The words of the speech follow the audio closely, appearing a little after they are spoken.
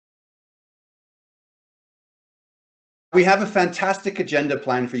We have a fantastic agenda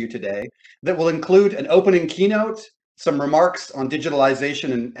planned for you today that will include an opening keynote, some remarks on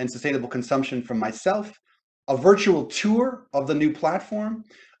digitalization and sustainable consumption from myself, a virtual tour of the new platform,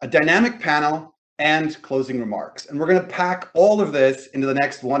 a dynamic panel, and closing remarks. And we're going to pack all of this into the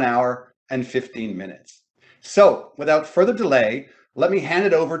next 1 hour and 15 minutes. So without further delay, let me hand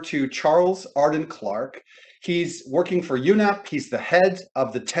it over to Charles Arden Clark. He's working for UNEP. He's the head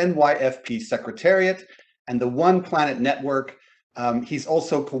of the 10YFP Secretariat and the One Planet Network. He's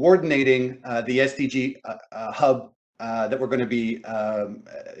also coordinating the SDG hub that we're going to be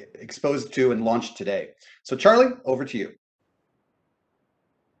exposed to and launched today. So Charlie, over to you.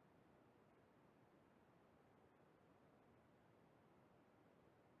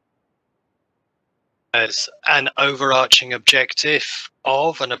 As an overarching objective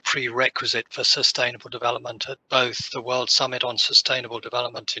of and a prerequisite for sustainable development at both the World Summit on Sustainable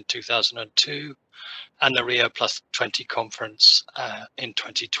Development in 2002 and the Rio Plus 20 conference in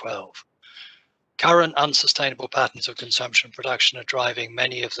 2012. Current unsustainable patterns of consumption and production are driving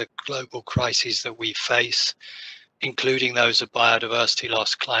many of the global crises that we face, including those of biodiversity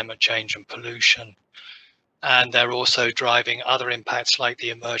loss, climate change, and pollution. And they're also driving other impacts like the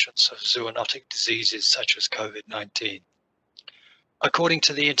emergence of zoonotic diseases such as COVID-19. According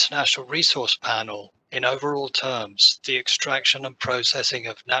to the International Resource Panel, in overall terms, the extraction and processing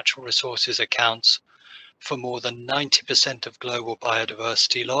of natural resources accounts for more than 90% of global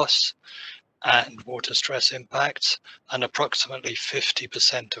biodiversity loss and water stress impacts, and approximately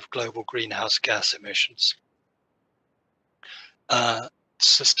 50% of global greenhouse gas emissions.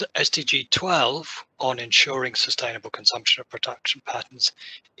 SDG 12 on ensuring sustainable consumption and production patterns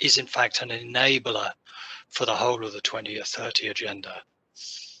is in fact an enabler for the whole of the 2030 agenda.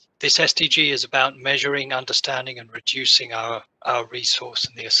 This SDG is about measuring, understanding, and reducing our resource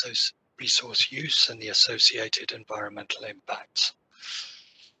and the resource use and the associated environmental impacts.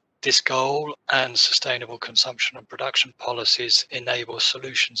 This goal and sustainable consumption and production policies enable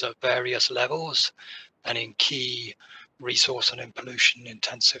solutions at various levels and in key resource and pollution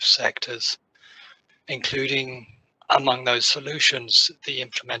intensive sectors, including among those solutions, the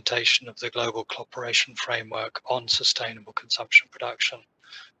implementation of the Global Cooperation Framework on Sustainable Consumption Production,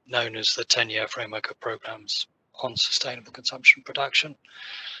 known as the 10-year framework of programs on sustainable consumption production,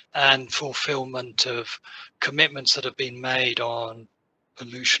 and fulfillment of commitments that have been made on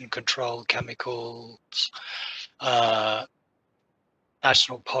pollution control, chemicals,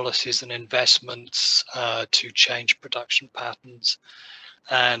 national policies and investments to change production patterns,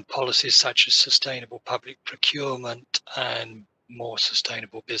 and policies such as sustainable public procurement and more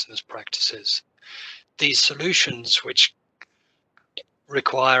sustainable business practices. These solutions, which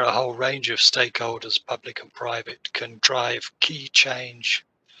require a whole range of stakeholders, public and private, can drive key change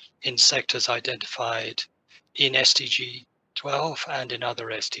in sectors identified in SDG 12 and in other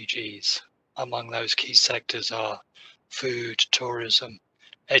SDGs. Among those key sectors are food, tourism,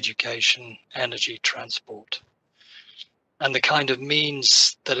 education, energy, transport. And the kind of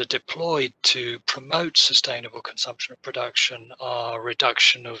means that are deployed to promote sustainable consumption and production are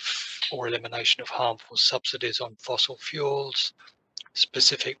reduction of or elimination of harmful subsidies on fossil fuels,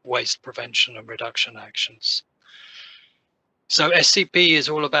 specific waste prevention and reduction actions. So SCP is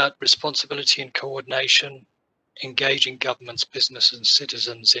all about responsibility and coordination, engaging governments, business and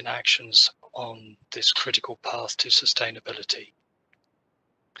citizens in actions on this critical path to sustainability.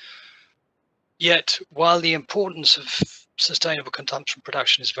 Yet, while the importance of sustainable consumption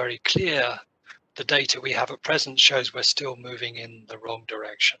production is very clear, the data we have at present shows we're still moving in the wrong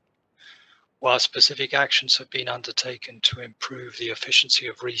direction. While specific actions have been undertaken to improve the efficiency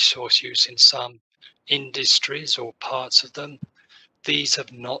of resource use in some industries or parts of them, these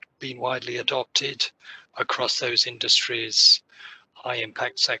have not been widely adopted across those industries, high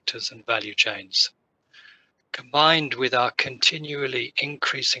impact sectors and value chains. Combined with our continually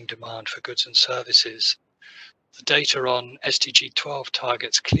increasing demand for goods and services, the data on SDG 12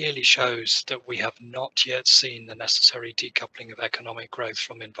 targets clearly shows that we have not yet seen the necessary decoupling of economic growth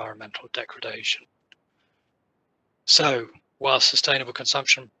from environmental degradation. So, while sustainable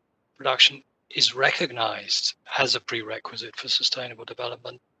consumption production is recognized as a prerequisite for sustainable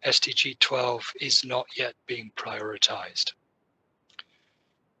development, SDG 12 is not yet being prioritized.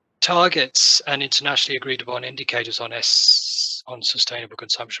 Targets and internationally agreed upon indicators on sustainable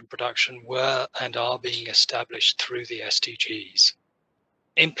consumption production were and are being established through the SDGs.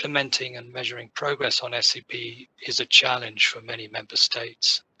 Implementing and measuring progress on SCP is a challenge for many member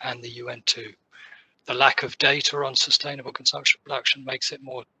states and the UN too. The lack of data on sustainable consumption production makes it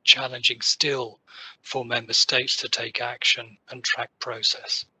more challenging still for member states to take action and track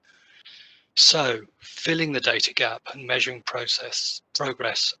process. So, filling the data gap and measuring progress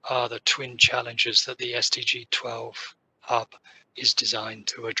are the twin challenges that the SDG 12 Hub is designed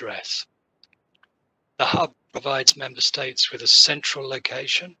to address. The Hub provides member states with a central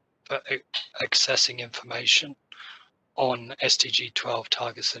location for accessing information on SDG 12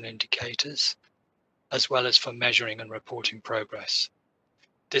 targets and indicators, as well as for measuring and reporting progress.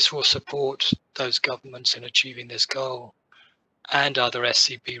 This will support those governments in achieving this goal and other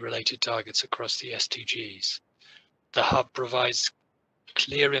SCP-related targets across the SDGs. The Hub provides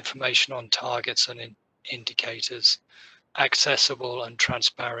clear information on targets and indicators, accessible and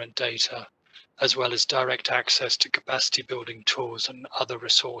transparent data, as well as direct access to capacity building tools and other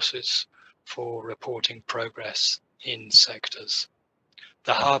resources for reporting progress in sectors.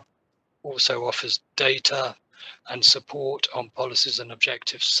 The Hub also offers data and support on policies and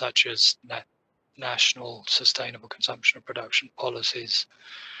objectives such as national sustainable consumption and production policies,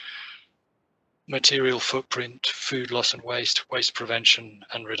 material footprint, food loss and waste, waste prevention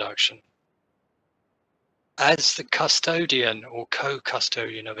and reduction. As the custodian or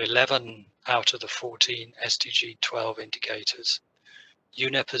co-custodian of 11 out of the 14 SDG 12 indicators,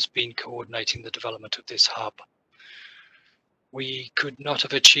 UNEP has been coordinating the development of this hub. We could not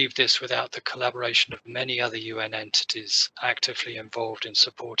have achieved this without the collaboration of many other UN entities actively involved in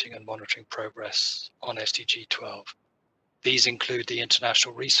supporting and monitoring progress on SDG 12. These include the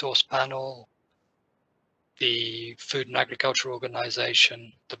International Resource Panel, the Food and Agriculture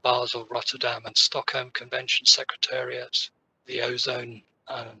Organization, the Basel, Rotterdam and Stockholm Convention Secretariat, the Ozone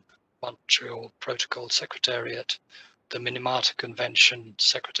and Montreal Protocol Secretariat, the Minamata Convention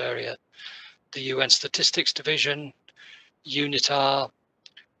Secretariat, the UN Statistics Division, UNITAR,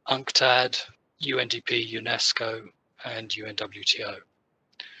 UNCTAD, UNDP, UNESCO, and UNWTO.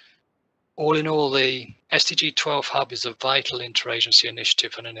 All in all, the SDG 12 Hub is a vital interagency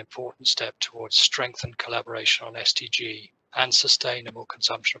initiative and an important step towards strengthened collaboration on SDG and sustainable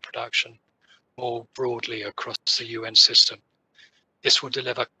consumption and production more broadly across the UN system. This will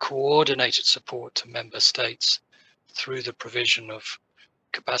deliver coordinated support to member states through the provision of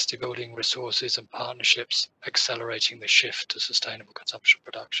capacity building resources and partnerships, accelerating the shift to sustainable consumption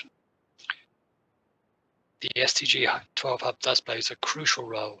production. The SDG 12 Hub thus plays a crucial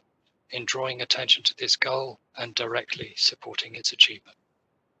role in drawing attention to this goal and directly supporting its achievement.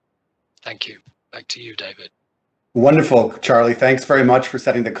 Thank you. Back to you, David. Wonderful, Charlie. Thanks very much for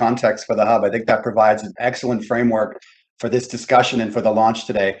setting the context for the Hub. I think that provides an excellent framework for this discussion and for the launch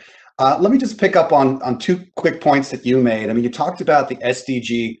today. Let me just pick up on two quick points that you made. I mean, you talked about the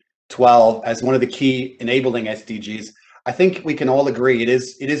SDG 12 as one of the key enabling SDGs. I think we can all agree it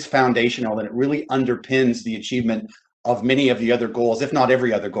is foundational and it really underpins the achievement of many of the other goals, if not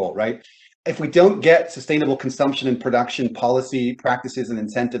every other goal, right? If we don't get sustainable consumption and production policy practices and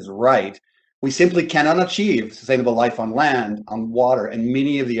incentives right, we simply cannot achieve sustainable life on land, on water, and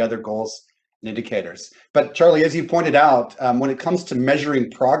many of the other goals and indicators. But Charlie, as you pointed out, when it comes to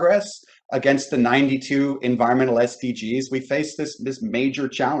measuring progress against the 92 environmental SDGs, we face this major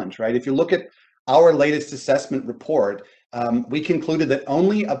challenge, right? If you look at our latest assessment report, we concluded that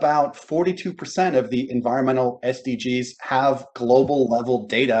only about 42% of the environmental SDGs have global level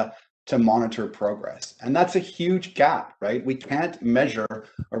data to monitor progress. And that's a huge gap, right? We can't measure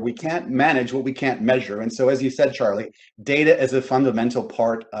or we can't manage what we can't measure. And so, as you said, Charlie, data is a fundamental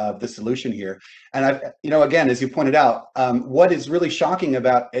part of the solution here. And again, as you pointed out, what is really shocking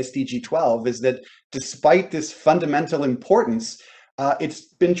about SDG 12 is that despite this fundamental importance,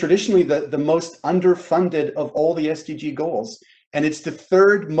 it's been traditionally the most underfunded of all the SDG goals. And it's the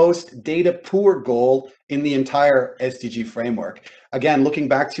third most data poor goal in the entire SDG framework. Again, looking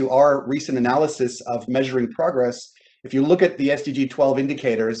back to our recent analysis of measuring progress, if you look at the SDG 12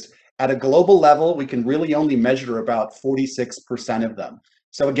 indicators, at a global level, we can really only measure about 46% of them.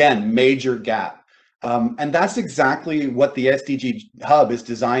 So again, major gap. And that's exactly what the SDG Hub is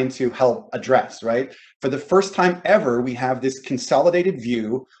designed to help address, right? For the first time ever, we have this consolidated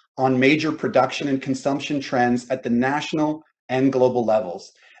view on major production and consumption trends at the national and global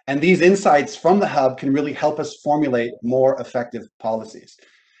levels. And these insights from the Hub can really help us formulate more effective policies.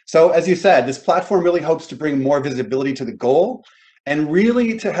 So as you said, this platform really hopes to bring more visibility to the goal and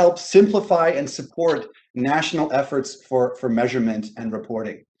really to help simplify and support national efforts for measurement and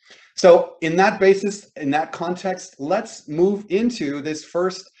reporting. So in that basis, in that context, let's move into this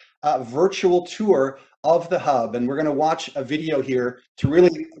first virtual tour of the Hub. And we're going to watch a video here to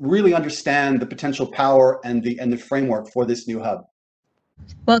really understand the potential power and the framework for this new Hub.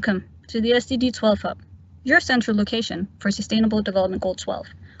 Welcome to the SDG 12 Hub, your central location for Sustainable Development Goal 12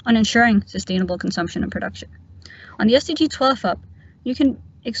 on ensuring sustainable consumption and production. On the SDG 12 Hub, you can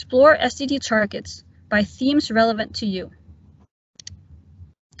explore SDG targets by themes relevant to you,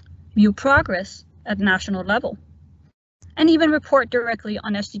 view progress at national level, and even report directly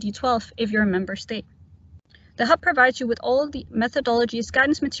on SDG 12 if you're a member state. The Hub provides you with all the methodologies,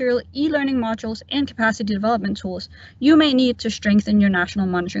 guidance material, e-learning modules, and capacity development tools you may need to strengthen your national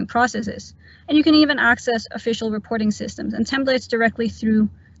monitoring processes. And you can even access official reporting systems and templates directly through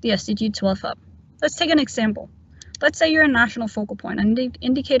the SDG 12 Hub. Let's take an example. Let's say you're a national focal point on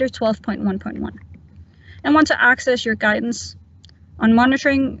indicator 12.1.1 and want to access your guidance on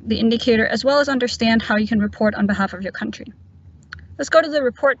monitoring the indicator as well as understand how you can report on behalf of your country. Let's go to the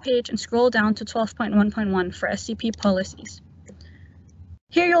report page and scroll down to 12.1.1 for SCP policies.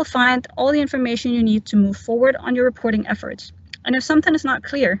 Here you'll find all the information you need to move forward on your reporting efforts. And if something is not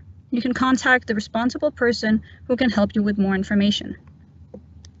clear, you can contact the responsible person who can help you with more information.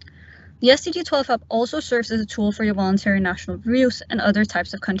 The SDG 12 Hub also serves as a tool for your voluntary national reviews and other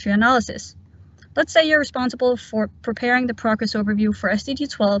types of country analysis. Let's say you're responsible for preparing the progress overview for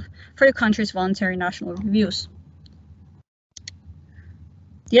SDG 12 for your country's voluntary national reviews.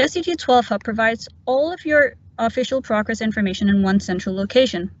 The SDG 12 Hub provides all of your official progress information in one central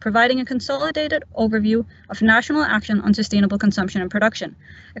location, providing a consolidated overview of national action on sustainable consumption and production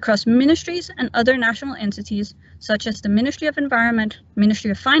across ministries and other national entities such as the Ministry of Environment,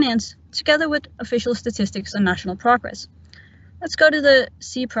 Ministry of Finance, together with official statistics on national progress. Let's go to the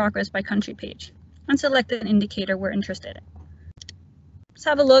See Progress by Country page and select an indicator we're interested in. Let's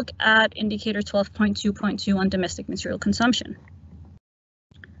have a look at indicator 12.2.2 on domestic material consumption.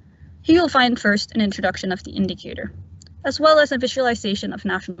 Here you'll find first an introduction of the indicator, as well as a visualization of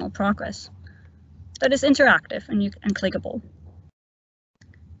national progress that is interactive and clickable.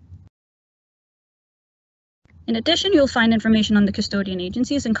 In addition, you'll find information on the custodian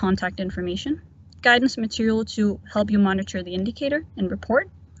agencies and contact information, guidance material to help you monitor the indicator and report,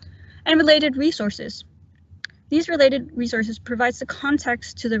 and related resources. These related resources provides the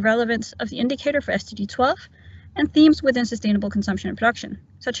context to the relevance of the indicator for SDG 12 and themes within sustainable consumption and production,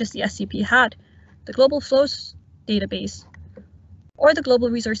 such as the SCP HAD, the Global Flows Database, or the Global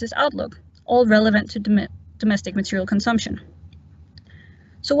Resources Outlook, all relevant to domestic material consumption.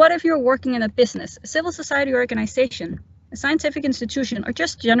 So what if you're working in a business, a civil society organization, a scientific institution, or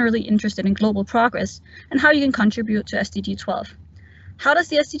just generally interested in global progress and how you can contribute to SDG 12? How does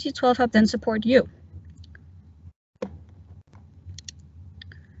the SDG 12 Hub then support you?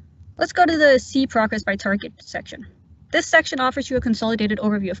 Let's go to the See Progress by Target section. This section offers you a consolidated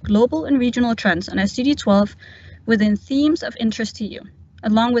overview of global and regional trends on SDG 12 within themes of interest to you,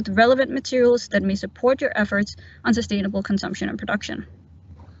 along with relevant materials that may support your efforts on sustainable consumption and production.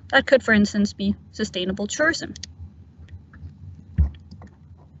 That could, for instance, be sustainable tourism.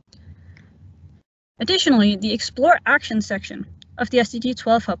 Additionally, the Explore Action section of the SDG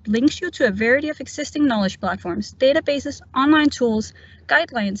 12 Hub links you to a variety of existing knowledge platforms, databases, online tools,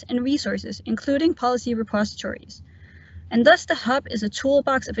 guidelines, and resources, including policy repositories. And thus the Hub is a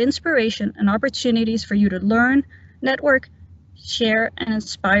toolbox of inspiration and opportunities for you to learn, network, share, and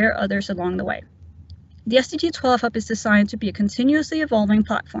inspire others along the way. The SDG 12 Hub is designed to be a continuously evolving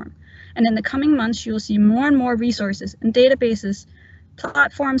platform, and in the coming months you will see more and more resources and databases,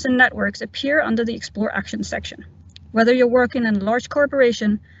 platforms, and networks appear under the Explore Action section. Whether you're working in a large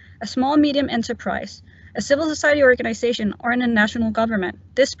corporation, a small medium enterprise, a civil society organization, or in a national government,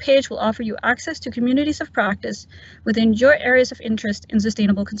 this page will offer you access to communities of practice within your areas of interest in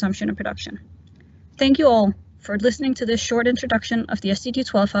sustainable consumption and production. Thank you all for listening to this short introduction of the SDG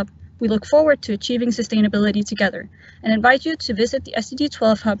 12 Hub. We look forward to achieving sustainability together and invite you to visit the SDG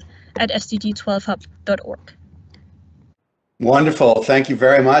 12 Hub at sdg12hub.org. Wonderful. Thank you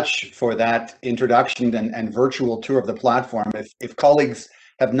very much for that introduction and virtual tour of the platform. If colleagues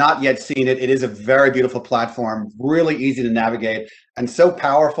have not yet seen it, it is a very beautiful platform, really easy to navigate, and so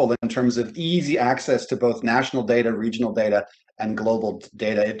powerful in terms of easy access to both national data, regional data, and global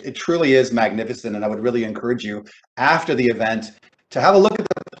data. It truly is magnificent, and I would really encourage you after the event to have a look at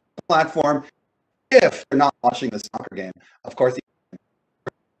the platform if you're not watching the soccer game. Of course, if you're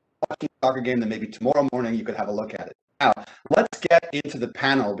watching the soccer game, then maybe tomorrow morning you could have a look at it. Now, let's get into the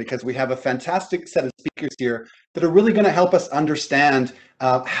panel because we have a fantastic set of speakers here that are really going to help us understand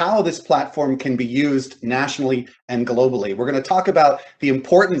how this platform can be used nationally and globally. We're going to talk about the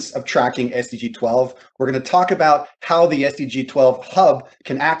importance of tracking SDG 12. We're going to talk about how the SDG 12 Hub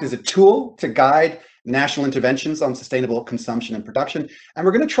can act as a tool to guide national interventions on sustainable consumption and production. And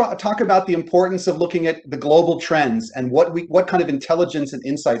we're going to talk about the importance of looking at the global trends and what kind of intelligence and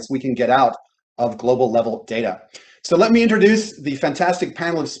insights we can get out of global level data. So let me introduce the fantastic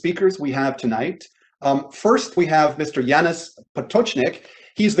panel of speakers we have tonight. First, we have Mr. Janis Potočnik.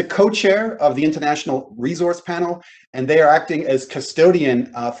 He's the co-chair of the International Resource Panel, and they are acting as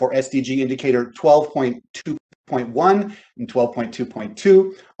custodian for SDG indicator 12.2.1 and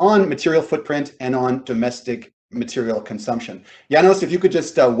 12.2.2 on material footprint and on domestic material consumption. Janos, if you could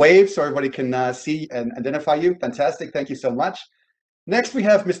just wave so everybody can see and identify you. Fantastic. Thank you so much. Next, we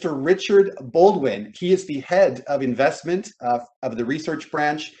have Mr. Richard Baldwin. He is the head of investment of the research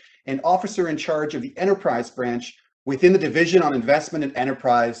branch and officer in charge of the enterprise branch within the division on investment and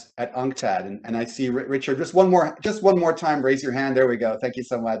enterprise at UNCTAD. And I see Richard, just one more time, raise your hand. There we go. Thank you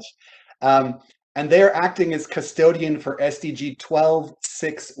so much. And they're acting as custodian for SDG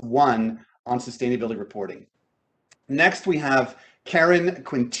 12.6.1 on sustainability reporting. Next, we have Karen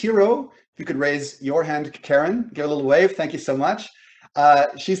Quintero. If you could raise your hand, Karen, give a little wave. Thank you so much.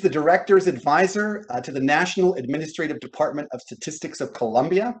 She's the director's advisor to the National Administrative Department of Statistics of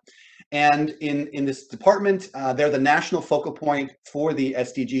Colombia. And in this department, they're the national focal point for the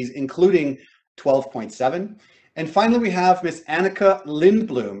SDGs, including 12.7. And finally, we have Ms. Annika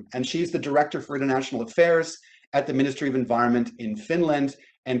Lindblom, and she's the director for international affairs at the Ministry of Environment in Finland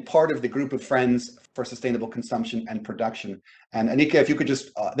and part of the group of friends for sustainable consumption and production. And Annika, if you could just,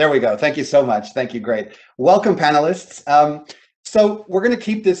 there we go. Thank you so much. Thank you. Great. Welcome, panelists. So we're going to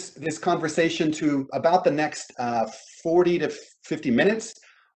keep this conversation to about the next 40 to 50 minutes.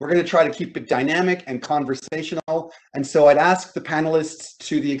 We're going to try to keep it dynamic and conversational. And so I'd ask the panelists,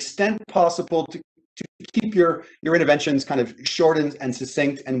 to the extent possible, to keep your interventions kind of short and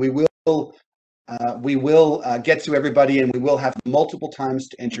succinct, and we will get to everybody, and we will have multiple times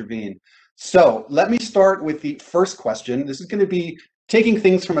to intervene. So let me start with the first question. This is going to be taking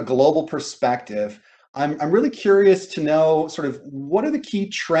things from a global perspective. I'm really curious to know sort of what are the key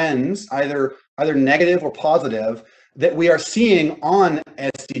trends, either negative or positive, that we are seeing on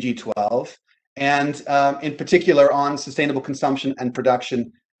SDG 12, and in particular on sustainable consumption and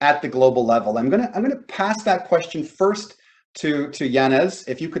production at the global level. I'm gonna pass that question first to Janez.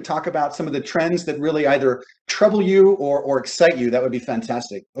 If you could talk about some of the trends that really either trouble you or excite you, that would be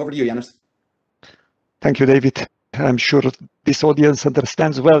fantastic. Over to you, Janez. Thank you, David. I'm sure this audience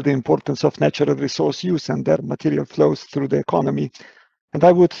understands well the importance of natural resource use and their material flows through the economy. And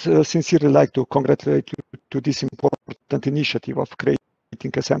I would sincerely like to congratulate you to this important initiative of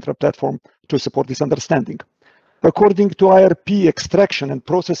creating a central platform to support this understanding. According to IRP, extraction and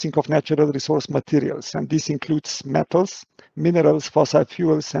processing of natural resource materials, and this includes metals, minerals, fossil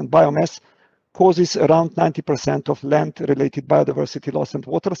fuels, and biomass, causes around 90% of land-related biodiversity loss and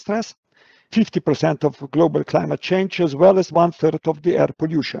water stress, 50% of global climate change, as well as 1/3 of the air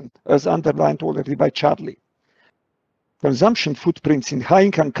pollution, as underlined already by Charlie. Consumption footprints in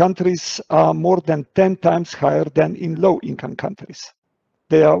high-income countries are more than 10 times higher than in low-income countries.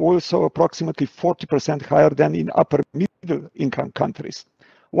 They are also approximately 40% higher than in upper middle-income countries.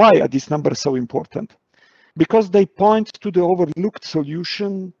 Why are these numbers so important? Because they point to the overlooked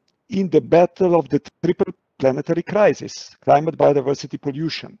solution in the battle of the triple planetary crisis: climate, biodiversity,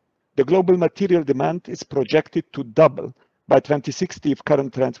 pollution. The global material demand is projected to double by 2060 if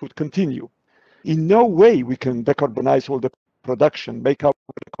current trends would continue. In no way we can decarbonize all the production, make our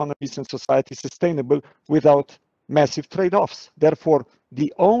economies and society sustainable without massive trade-offs. Therefore,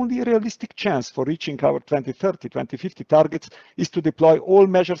 the only realistic chance for reaching our 2030, 2050 targets is to deploy all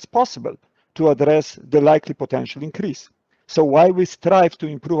measures possible to address the likely potential increase. So while we strive to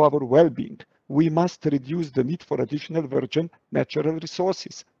improve our well-being, we must reduce the need for additional virgin natural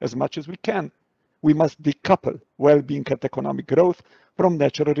resources as much as we can. We must decouple well-being and economic growth from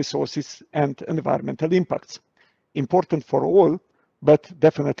natural resources and environmental impacts. Important for all, but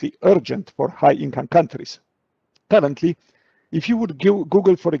definitely urgent for high-income countries. Currently, if you would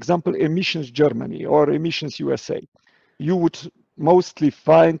Google, for example, emissions Germany or emissions USA, you would mostly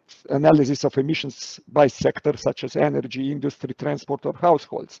find analysis of emissions by sector, such as energy, industry, transport, or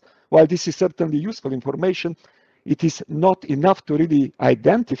households. While this is certainly useful information, it is not enough to really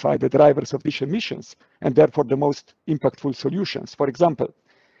identify the drivers of these emissions and therefore the most impactful solutions. For example,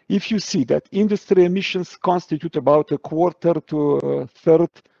 if you see that industry emissions constitute about 1/4 to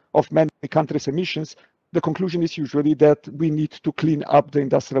 1/3 of many countries' emissions, the conclusion is usually that we need to clean up the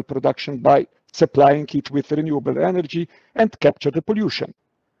industrial production by supplying it with renewable energy and capture the pollution.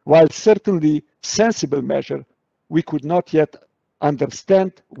 While certainly sensible measure, we could not yet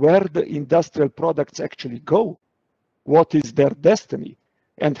understand where the industrial products actually go, what is their destiny,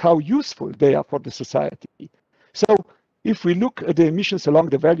 and how useful they are for the society. So if we look at the emissions along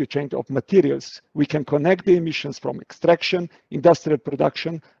the value chain of materials, we can connect the emissions from extraction, industrial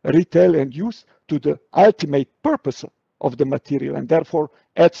production, retail, and use to the ultimate purpose of the material, and therefore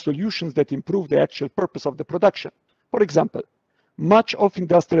add solutions that improve the actual purpose of the production. For example, Much of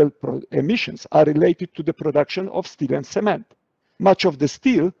industrial emissions are related to the production of steel and cement. Much of the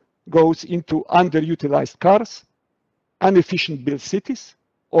steel goes into underutilized cars, inefficient built cities,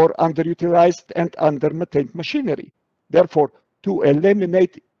 or underutilized and under-maintained machinery. Therefore, to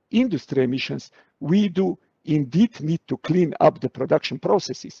eliminate industry emissions, we do indeed need to clean up the production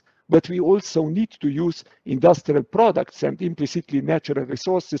processes, but we also need to use industrial products and implicitly natural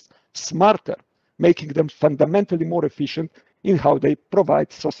resources smarter, making them fundamentally more efficient in how they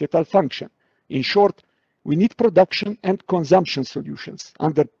provide societal function. In short, we need production and consumption solutions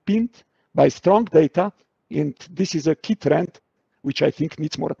underpinned by strong data, and this is a key trend which I think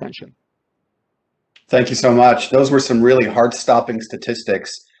needs more attention. Thank you so much. Those were some really heart-stopping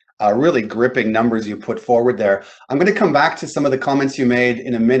statistics, really gripping numbers you put forward there. I'm going to come back to some of the comments you made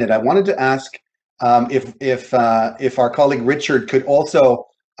in a minute. I wanted to ask if our colleague Richard could also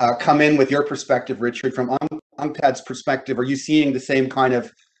come in with your perspective, Richard, from UNCTAD's perspective. Are you seeing the same kind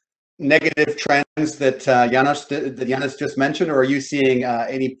of negative trends that Janos just mentioned, or are you seeing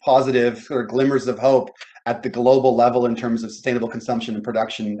any positive or glimmers of hope at the global level in terms of sustainable consumption and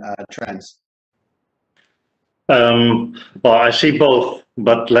production trends? Well, I see both,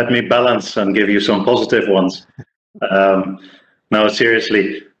 but let me balance and give you some positive ones. No,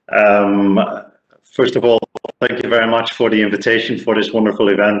 seriously. First of all, thank you very much for the invitation for this wonderful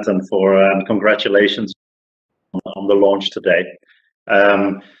event, and for congratulations on the launch today.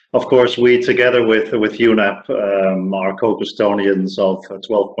 Of course, we, together with UNEP, are co-custodians of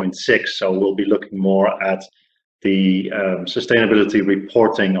 12.6, so we'll be looking more at the sustainability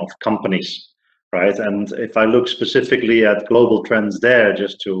reporting of companies, right? And if I look specifically at global trends there,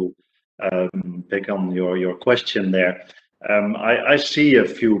 just to pick on your question there, I see a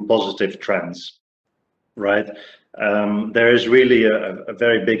few positive trends, right? There is really a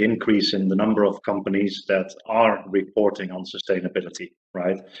very big increase in the number of companies that are reporting on sustainability,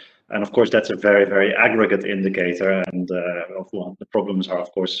 right? And of course, that's a very, very aggregate indicator. And of what the problems are,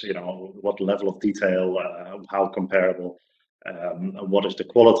 of course, you know, what level of detail, how comparable, what is the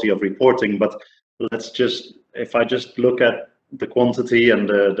quality of reporting. But let's just, if I just look at the quantity and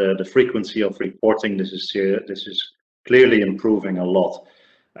the frequency of reporting, this is clearly improving a lot.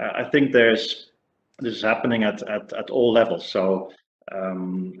 I think this is happening at all levels. So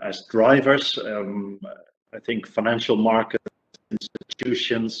as drivers, I think financial market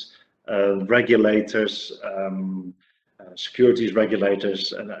institutions, regulators, securities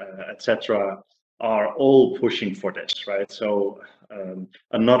regulators, etc., are all pushing for this, right? So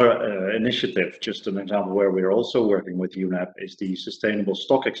another initiative, just an example where we're also working with UNEP, is the Sustainable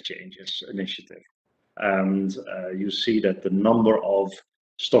Stock Exchanges initiative. And you see that the number of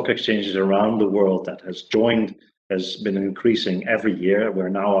stock exchanges around the world that has joined has been increasing every year. We're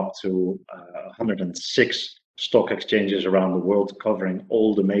now up to 106 stock exchanges around the world, covering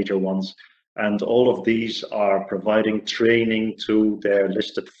all the major ones. And all of these are providing training to their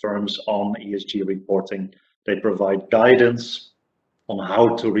listed firms on ESG reporting. They provide guidance on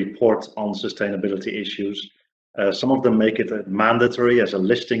how to report on sustainability issues. Some of them make it mandatory as a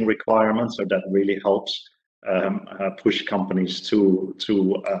listing requirement, so that really helps push companies to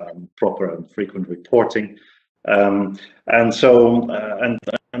proper and frequent reporting. And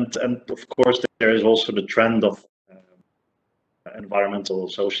of course, there is also the trend of environmental,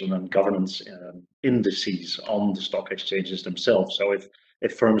 social, and governance indices on the stock exchanges themselves. So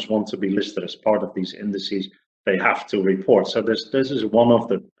if firms want to be listed as part of these indices, they have to report. So this is one of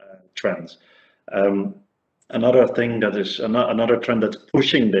the trends. Another thing that is another trend that's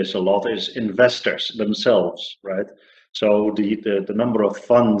pushing this a lot is investors themselves, right? So the number of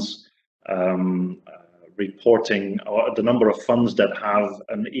funds reporting, or the number of funds that have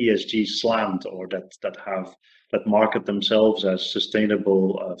an ESG slant, or that market themselves as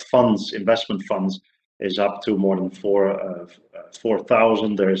sustainable funds, investment funds, is up to more than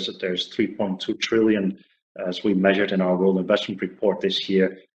 4,000. There's 3.2 trillion, as we measured in our World Investment Report this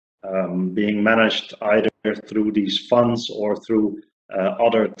year, being managed either through these funds or through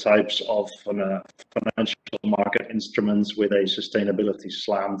other types of financial market instruments with a sustainability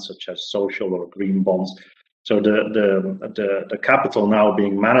slant, such as social or green bonds. So the capital now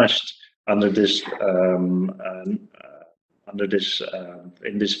being managed under this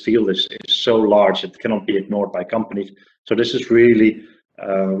in this field is so large it cannot be ignored by companies. So this is really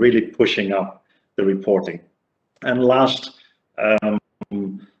pushing up the reporting. And last,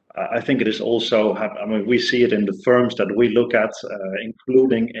 I think it is also, I mean, we see it in the firms that we look at,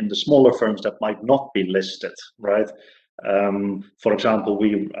 including in the smaller firms that might not be listed, right? For example,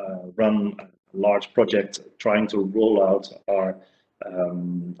 we run a large project trying to roll out our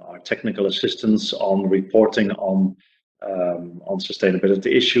technical assistance on reporting on on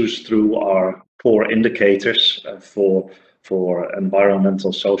sustainability issues through our core indicators for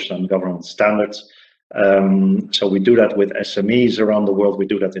environmental, social, and governance standards. So we do that with SMEs around the world. We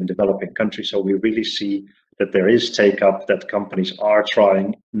do that in developing countries. So we really see that there is take up, that companies are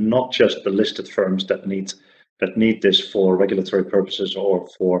trying, not just the listed firms that need this for regulatory purposes or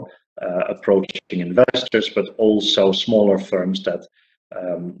for approaching investors, but also smaller firms that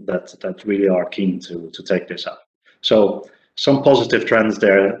really are keen to take this up. So some positive trends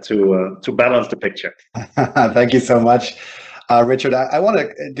there to balance the picture. Thank you so much, Richard. I want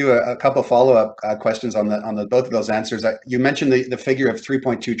to do a couple follow-up questions on both of those answers. You mentioned the figure of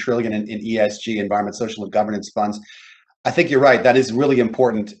 3.2 trillion in ESG, environment, social, and governance funds. I think you're right. That is really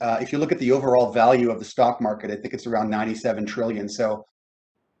important. If you look at the overall value of the stock market, I think it's around 97 trillion. So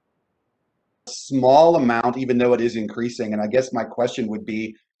small amount, even though it is increasing. And I guess my question would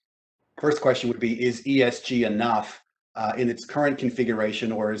be, first question would be, is ESG enough in its current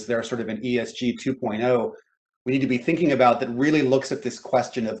configuration, or is there sort of an ESG 2.0 we need to be thinking about that really looks at this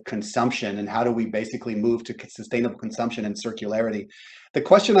question of consumption and how do we basically move to sustainable consumption and circularity? The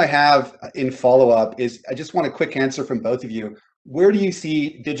question I have in follow-up is, I just want a quick answer from both of you. Where do you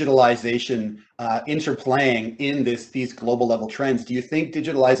see digitalization interplaying in these global level trends? Do you think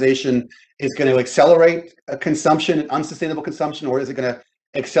digitalization is going to accelerate consumption, unsustainable consumption, or is it going to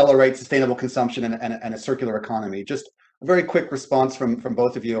accelerate sustainable consumption and a circular economy? Just a very quick response from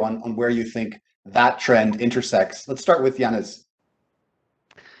both of you on where you think that trend intersects. Let's start with Janez.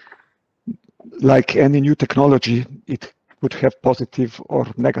 Like any new technology, it would have positive or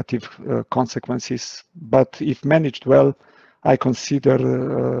negative consequences. But if managed well, I consider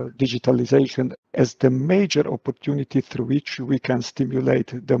digitalization as the major opportunity through which we can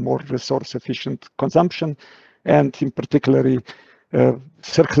stimulate the more resource-efficient consumption, and in particular,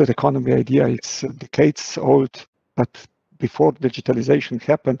 circular economy idea. It's decades old, but before digitalization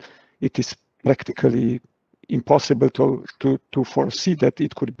happened, it is practically impossible to foresee that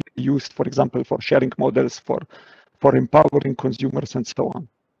it could be used, for example, for sharing models, for empowering consumers, and so on.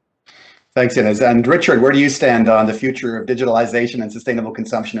 Thanks, Janez. And Richard, where do you stand on the future of digitalization and sustainable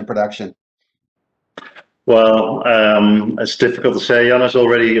consumption and production? Well, it's difficult to say. Janez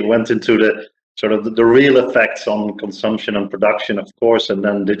already went into the sort of the real effects on consumption and production, of course, and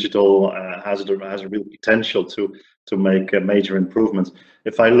then digital has a real potential to make major improvements.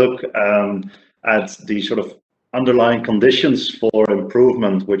 If I look at the sort of underlying conditions for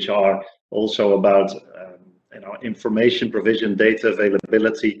improvement, which are also about information provision, data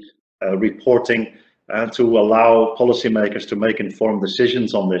availability, reporting, to allow policymakers to make informed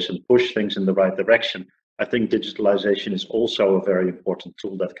decisions on this and push things in the right direction, I think digitalization is also a very important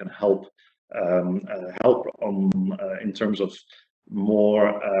tool that can help in terms of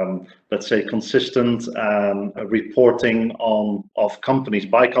more, let's say, consistent reporting of companies,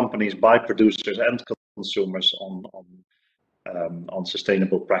 by producers and consumers on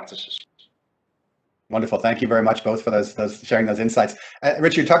sustainable practices. Wonderful. Thank you very much both for those sharing those insights.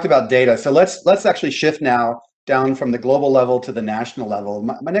 Richard, you talked about data. So let's actually shift now down from the global level to the national level.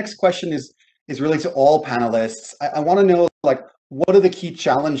 My next question is really to all panelists. I want to know, like, what are the key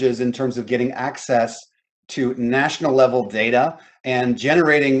challenges in terms of getting access to national level data and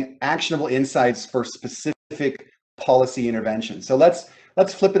generating actionable insights for specific policy interventions? So let's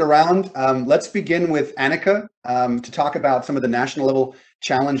flip it around. Let's begin with Annika to talk about some of the national level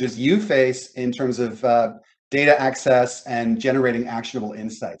challenges you face in terms of data access and generating actionable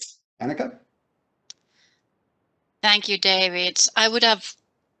insights. Annika? Thank you, David. I would have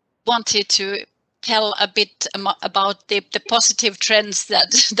wanted to tell a bit about the positive trends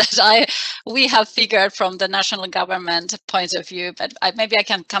that we have figured from the national government point of view, but maybe I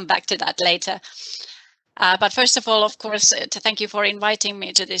can come back to that later. But first of all, of course, to thank you for inviting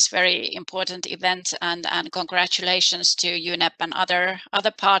me to this very important event, and congratulations to UNEP and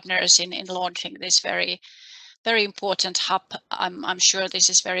other partners in launching this very important hub. I'm sure this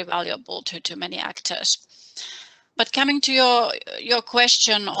is very valuable to many actors. But coming to your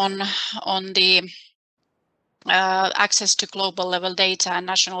question on the access to global level data and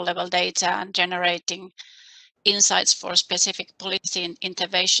national level data and generating insights for specific policy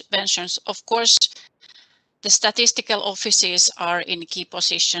interventions, of course, the statistical offices are in key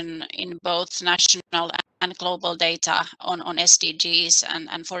position in both national and global data on SDGs.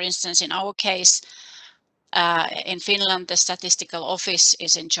 And for instance, in our case, in Finland, the statistical office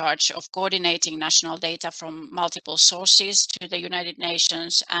is in charge of coordinating national data from multiple sources to the United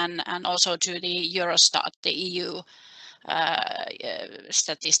Nations and also to the Eurostat, the EU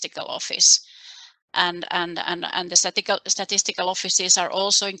statistical office. and the statistical offices are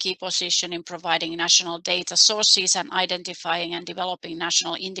also in key position in providing national data sources and identifying and developing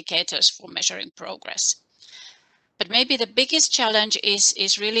national indicators for measuring progress. But maybe the biggest challenge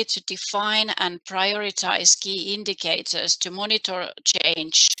is really to define and prioritize key indicators to monitor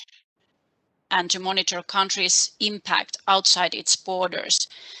change and to monitor countries' impact outside its borders.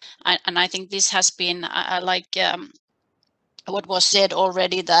 And I think this has been what was said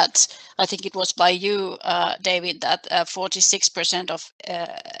already, that I think it was by you, David, that 46% of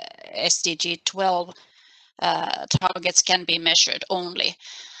SDG 12 targets can be measured only.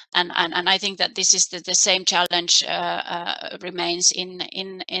 And I think that this is the same challenge remains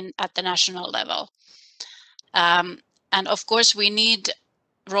at the national level. And of course, we need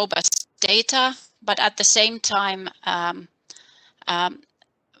robust data, but at the same time,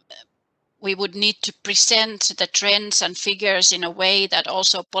 we would need to present the trends and figures in a way that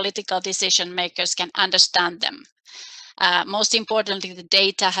also political decision makers can understand them. Most importantly, the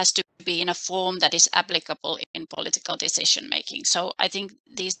data has to be in a form that is applicable in political decision making. So I think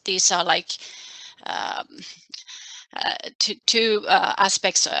these are like two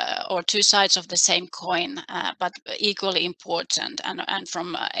aspects or two sides of the same coin, but equally important. And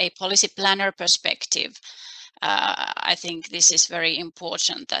from a policy planner perspective, I think this is very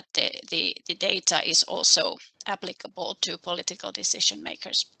important, that the data is also applicable to political decision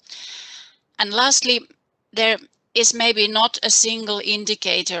makers. And lastly, there is maybe not a single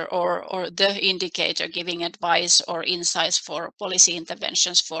indicator or the indicator giving advice or insights for policy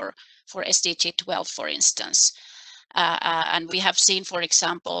interventions for SDG 12, for instance. And we have seen, for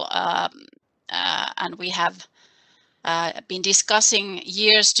example, and we have been discussing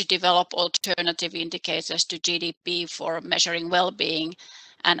years to develop alternative indicators to GDP for measuring well-being,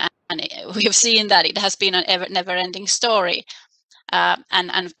 and we have seen that it has been a never-ending story.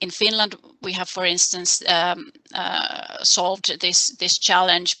 And in Finland, we have, for instance, solved this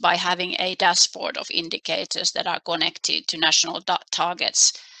challenge by having a dashboard of indicators that are connected to national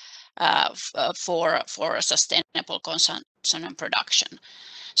targets for sustainable consumption and production.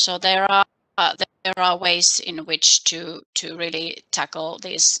 So there are ways in which to really tackle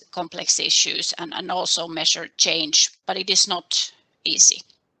these complex issues and also measure change, but it is not easy.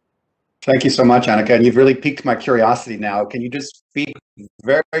 Thank you so much, Annika. And you've really piqued my curiosity now. Can you just speak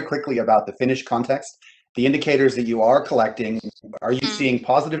very, very quickly about the Finnish context, the indicators that you are collecting? Are you seeing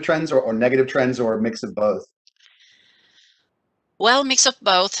positive trends or negative trends, or a mix of both? Well, mix of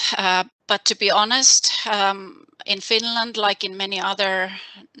both. But to be honest, in Finland, like in many other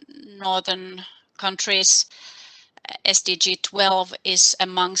northern countries, SDG 12 is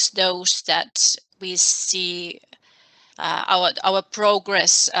amongst those that we see our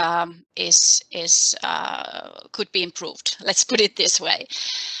progress could be improved. Let's put it this way.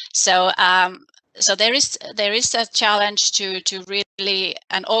 So so there is a challenge to really,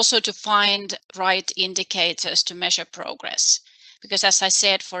 and also to find right indicators to measure progress. Because as I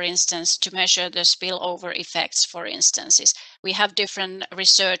said, for instance, to measure the spillover effects, for instance, we have different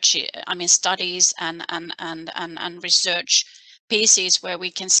research, studies and research pieces where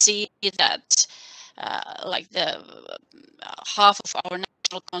we can see that like the half of our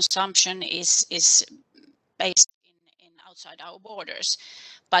national consumption is based in outside our borders.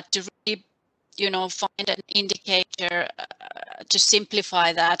 But to really, find an indicator to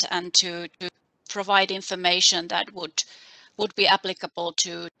simplify that and to provide information that would be applicable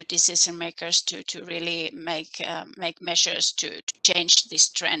to decision makers to really make measures to change this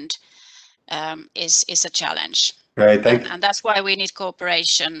trend is a challenge. Great, thank you. And that's why we need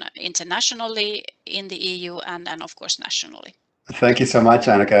cooperation internationally in the EU and of course nationally. Thank you so much,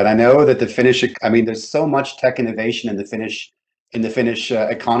 Annika. And I know that the Finnish, there's so much tech innovation in the Finnish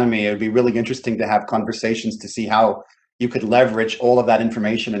economy. It would be really interesting to have conversations to see how you could leverage all of that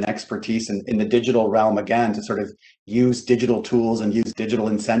information and expertise in the digital realm, again, to sort of use digital tools and use digital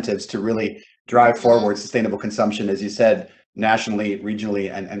incentives to really drive forward sustainable consumption, as you said, nationally,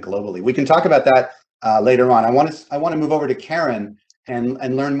 regionally, and globally. We can talk about that later on. I want to move over to Karen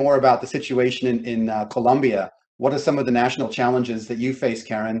and learn more about the situation in Colombia. What are some of the national challenges that you face,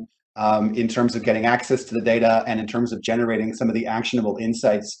 Karen, in terms of getting access to the data and in terms of generating some of the actionable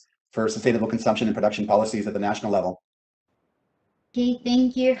insights for sustainable consumption and production policies at the national level? Okay,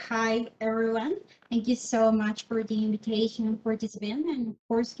 thank you. Hi, everyone. Thank you so much for the invitation for this event, and of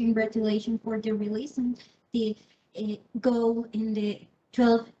course, congratulations for the release and the goal in the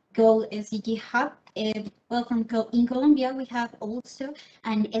 12 goal SDG hub. Well, in Colombia, we have also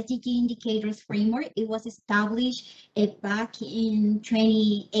an SDG indicators framework. It was established back in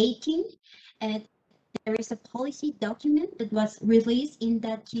 2018. There is a policy document that was released in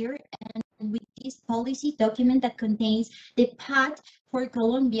that year, and with this policy document that contains the path for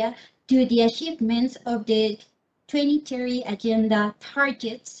Colombia to the achievements of the 2030 agenda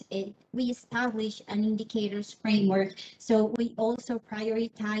targets. We establish an indicators framework. So we also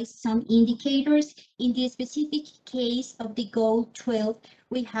prioritize some indicators. In the specific case of the goal 12,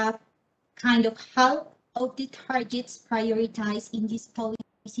 we have kind of half of the targets prioritized in these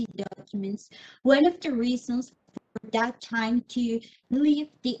policy documents. One of the reasons for that time to leave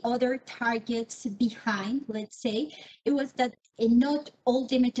the other targets behind, let's say, it was that not all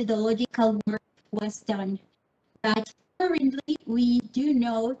the methodological work was done. But currently, we do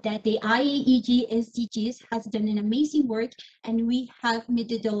know that the IAEG SDGs has done an amazing work, and we have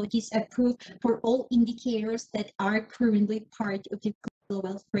methodologies approved for all indicators that are currently part of the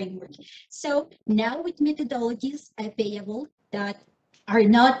global framework. So now with methodologies available that are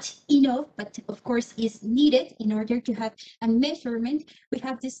not enough, but of course is needed in order to have a measurement, we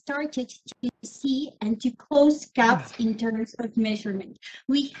have started to see and to close gaps in terms of measurement.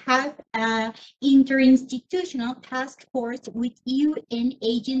 We have an interinstitutional task force with UN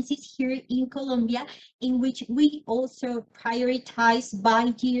agencies here in Colombia, in which we also prioritize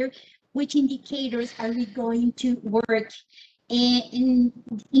by year which indicators are we going to work. In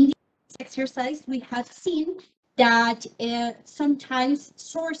this exercise, we have seen that sometimes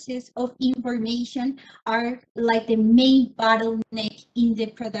sources of information are like the main bottleneck in the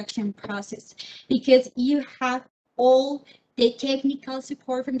production process, because you have all the technical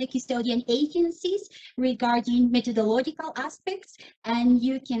support from the custodian agencies regarding methodological aspects, and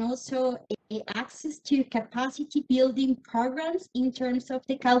you can also access to capacity building programs in terms of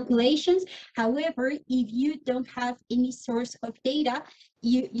the calculations. However, if you don't have any source of data,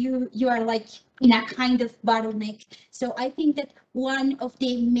 you are like in a kind of bottleneck. So I think that one of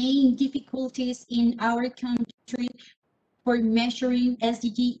the main difficulties in our country for measuring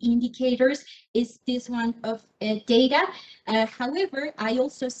SDG indicators is this one of data. However, I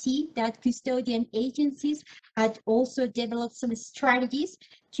also see that custodian agencies had also developed some strategies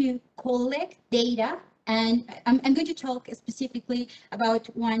to collect data. And I'm going to talk specifically about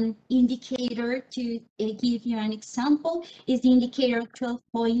one indicator to give you an example, is the indicator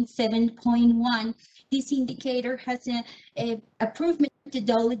 12.7.1. This indicator has a approved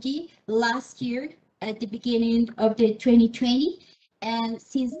methodology last year at the beginning of the 2020. And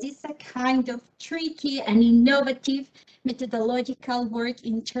since this is a kind of tricky and innovative methodological work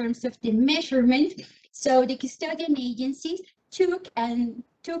in terms of the measurement, so the custodian agencies took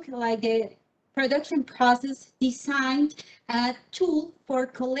like the production process, designed a tool for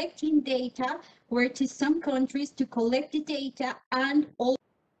collecting data, where to some countries to collect the data and also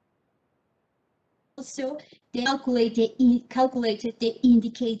they calculated the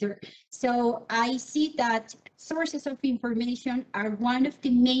indicator. So I see that sources of information are one of the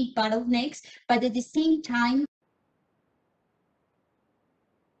main bottlenecks, but at the same time,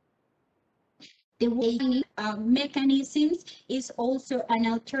 the way mechanisms is also an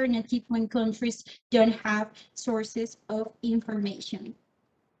alternative when countries don't have sources of information.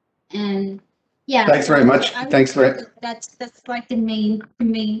 And yeah, thanks very much. Thanks for it. That's like the main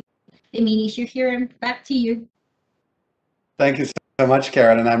issue here. And back to you. Thank you so much,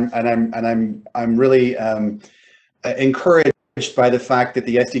 Karen. And I'm really encouraged by the fact that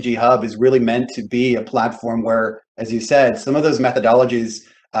the SDG Hub is really meant to be a platform where, as you said, some of those methodologies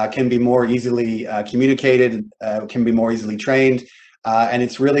can be more easily communicated, can be more easily trained, and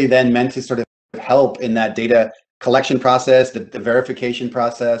it's really then meant to sort of help in that data collection process, the verification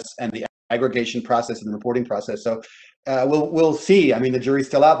process, and the aggregation process and the reporting process. So we'll see. I mean, the jury's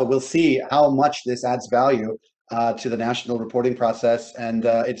still out, but we'll see how much this adds value to the national reporting process, and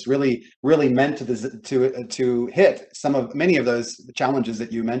it's really meant to hit many of those challenges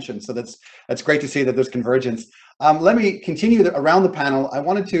that you mentioned. So that's great to see that there's convergence. Let me continue around the panel. I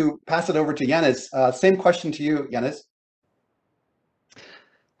wanted to pass it over to Yanis. Same question to you, Yanis.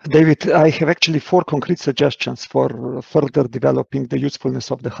 David, I have actually 4 concrete suggestions for further developing the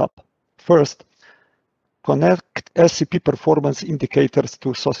usefulness of the hub. First, connect SCP performance indicators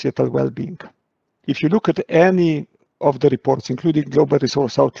to societal well-being. If you look at any of the reports, including Global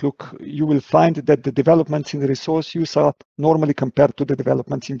Resource Outlook, you will find that the developments in resource use are normally compared to the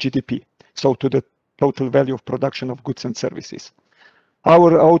developments in GDP, so to the total value of production of goods and services.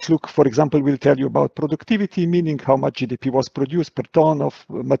 Our outlook, for example, will tell you about productivity, meaning how much GDP was produced per ton of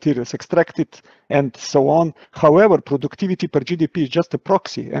materials extracted, and so on. However, productivity per GDP is just a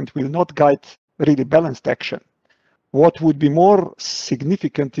proxy and will not guide really balanced action. What would be more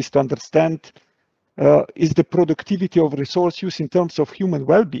significant is to understand is the productivity of resource use in terms of human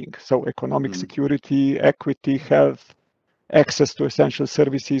well-being, so economic security, equity, health, access to essential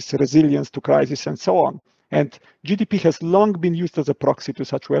services, resilience to crisis, and so on. And GDP has long been used as a proxy to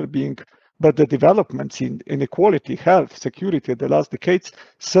such well-being, but the developments in inequality, health, security in the last decades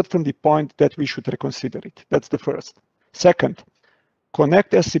certainly point that we should reconsider it. That's the first. Second,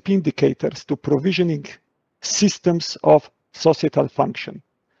 connect SCP indicators to provisioning systems of societal function.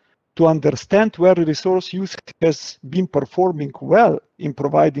 To understand where resource use has been performing well in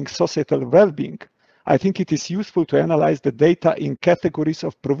providing societal well-being, I think it is useful to analyze the data in categories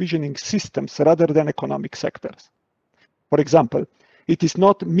of provisioning systems rather than economic sectors. For example, it is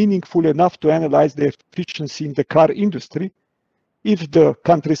not meaningful enough to analyze the efficiency in the car industry if the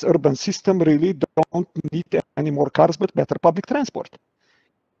country's urban system really don't need any more cars but better public transport.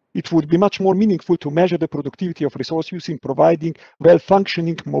 It would be much more meaningful to measure the productivity of resource use in providing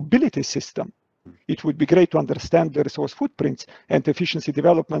well-functioning mobility system. It would be great to understand the resource footprints and efficiency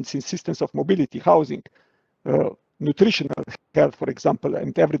developments in systems of mobility, housing, nutritional health, for example,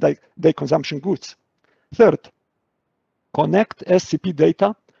 and everyday consumption goods. Third, connect SCP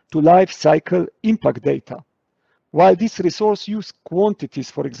data to life cycle impact data. While these resource use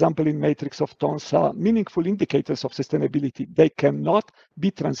quantities, for example, in matrix of tons, are meaningful indicators of sustainability, they cannot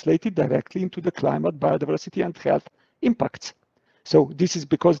be translated directly into the climate, biodiversity, and health impacts. So this is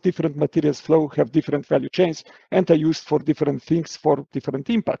because different materials flow have different value chains and are used for different things for different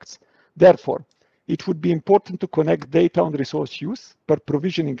impacts. Therefore, it would be important to connect data on resource use per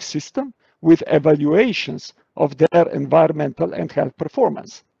provisioning system with evaluations of their environmental and health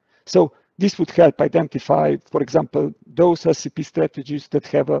performance. So this would help identify, for example, those SCP strategies that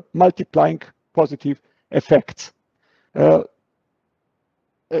have a multiplying positive effects.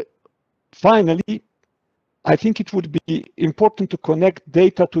 Finally, I think it would be important to connect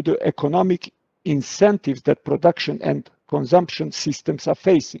data to the economic incentives that production and consumption systems are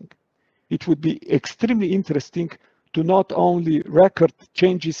facing. It would be extremely interesting to not only record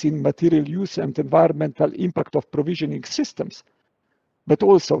changes in material use and environmental impact of provisioning systems, but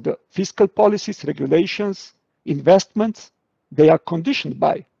also the fiscal policies, regulations, investments they are conditioned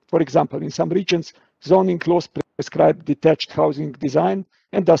by. For example, in some regions, zoning laws prescribe detached housing design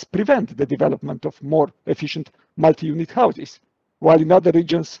and thus prevent the development of more efficient multi-unit houses, while in other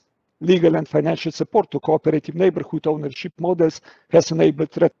regions, legal and financial support to cooperative neighborhood ownership models has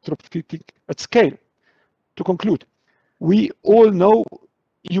enabled retrofitting at scale. To conclude, we all know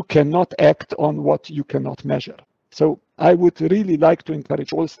you cannot act on what you cannot measure. So I would really like to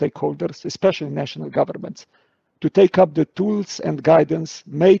encourage all stakeholders, especially national governments, to take up the tools and guidance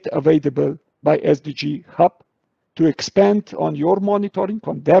made available by SDG Hub to expand on your monitoring,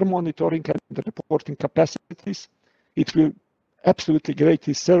 on their monitoring and reporting capacities. It will absolutely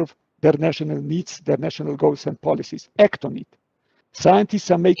greatly serve their national needs, their national goals and policies. Act on it.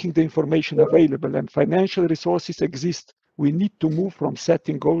 Scientists are making the information available and financial resources exist. We need to move from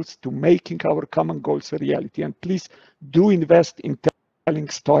setting goals to making our common goals a reality. And please do invest in telling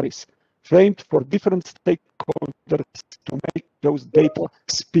stories framed for different stakeholders to make those data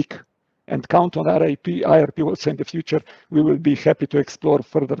speak. And count on IRP also in the future. We will be happy to explore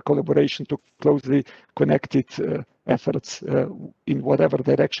further collaboration to closely connected efforts in whatever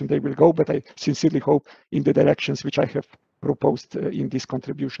direction they will go. But I sincerely hope in the directions which I have proposed in this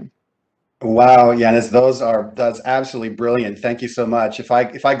contribution. Wow, Yanis, that's absolutely brilliant. Thank you so much. If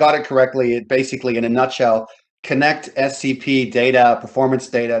I got it correctly, it basically, in a nutshell, connect SCP data, performance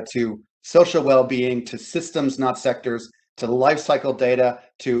data to social well-being, to systems, not sectors, to life cycle data,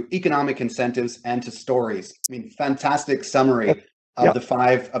 to economic incentives, and to stories. I mean, fantastic summary of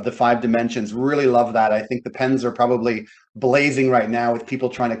the five dimensions. Really love that. I think the pens are probably blazing right now with people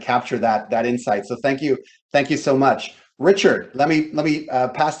trying to capture that insight. So thank you so much. Richard, let me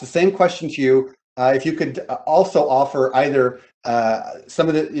pass the same question to you. If you could also offer either some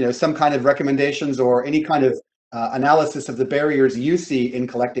of the some kind of recommendations or any kind of analysis of the barriers you see in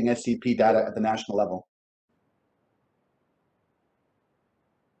collecting SCP data at the national level.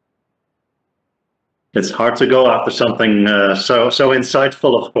 It's hard to go after something so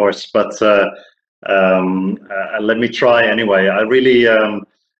insightful, of course, but let me try anyway. I really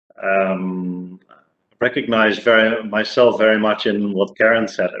recognize myself very much in what Karen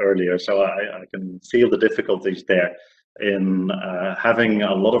said earlier, so I can feel the difficulties there in having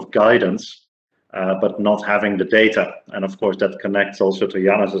a lot of guidance, but not having the data. And of course, that connects also to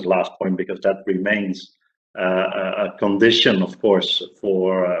Yanis's last point, because that remains a condition, of course,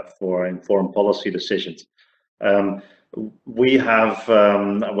 for informed policy decisions. We have,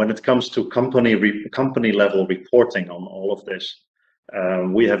 when it comes to company level reporting on all of this,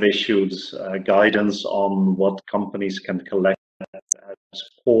 we have issued guidance on what companies can collect as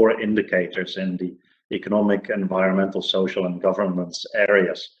core indicators in the economic, environmental, social, and governance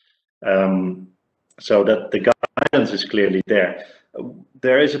areas. So that the guidance is clearly there.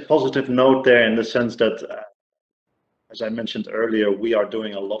 There is a positive note there in the sense that, as I mentioned earlier, we are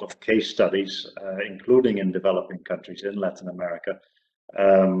doing a lot of case studies, including in developing countries in Latin America.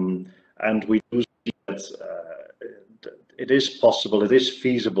 And we do see that it is possible, it is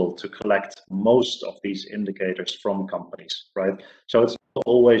feasible to collect most of these indicators from companies, right? So it's not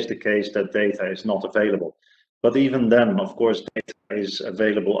always the case that data is not available. But even then, of course, data is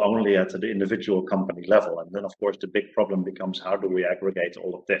available only at the individual company level. And then, of course, the big problem becomes, how do we aggregate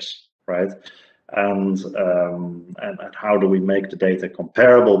all of this, right? And how do we make the data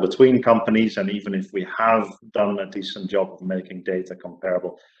comparable between companies? And even if we have done a decent job of making data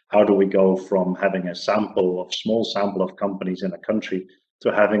comparable, how do we go from having a small sample of companies in a country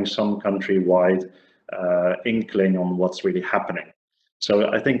to having some countrywide inkling on what's really happening?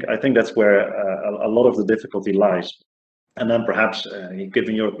 So I think that's where a lot of the difficulty lies. And then perhaps,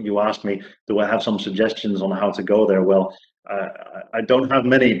 given you asked me, do I have some suggestions on how to go there? Well, I don't have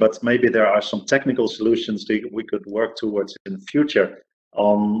many, but maybe there are some technical solutions that we could work towards in the future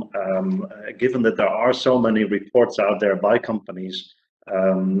on, given that there are so many reports out there by companies,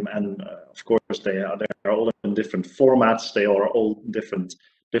 and of course they're all in different formats, they are all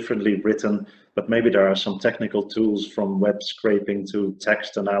differently written, but maybe there are some technical tools, from web scraping to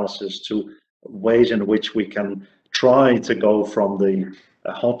text analysis to ways in which we can try to go from the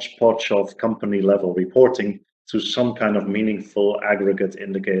hodgepodge of company level reporting to some kind of meaningful aggregate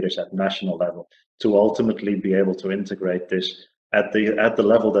indicators at national level, to ultimately be able to integrate this at the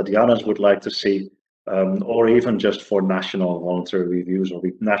level that Janis would like to see, or even just for national voluntary reviews or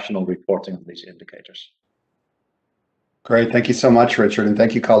national reporting of these indicators. Great, thank you so much, Richard, and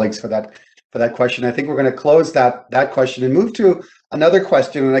thank you, colleagues, for that question. I think we're going to close that question and move to another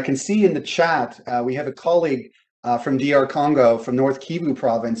question. And I can see in the chat we have a colleague from DR Congo, from North Kivu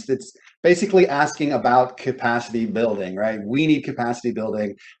province, that's basically asking about capacity building, right? We need capacity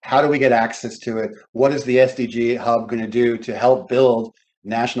building. How do we get access to it? What is the SDG hub going to do to help build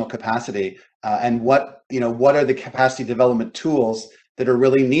national capacity? And what are the capacity development tools that are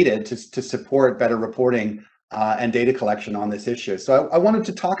really needed to support better reporting and data collection on this issue? So I wanted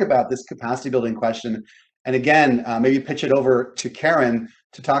to talk about this capacity building question, and again, maybe pitch it over to Karen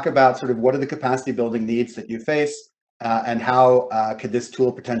to talk about sort of what are the capacity building needs that you face, and how could this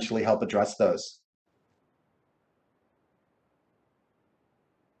tool potentially help address those?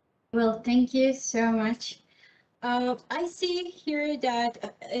 Well, thank you so much. I see here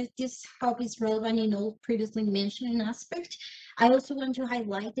that this hub is relevant in all previously mentioned aspects. I also want to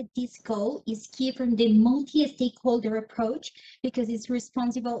highlight that this goal is key from the multi-stakeholder approach, because it's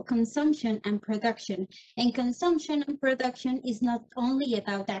responsible consumption and production. And consumption and production is not only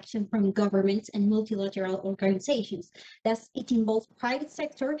about action from governments and multilateral organizations. It involves private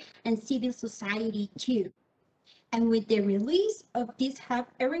sector and civil society too. And with the release of this hub,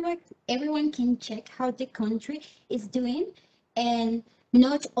 everyone can check how the country is doing, and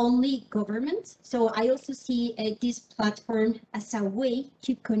not only governments. So I also see this platform as a way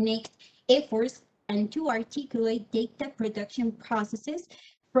to connect efforts and to articulate data production processes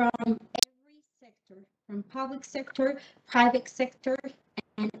from every sector, from public sector, private sector,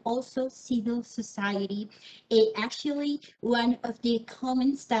 and also civil society. Actually, one of the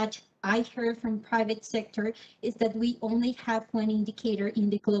comments that I heard from private sector is that we only have one indicator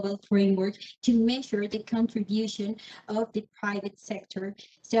in the global framework to measure the contribution of the private sector.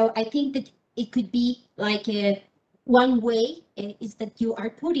 So I think that it could be like one way is that you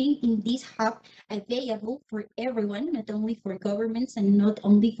are putting in this hub available for everyone, not only for governments and not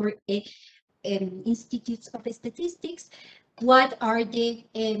only for institutes of statistics. What are the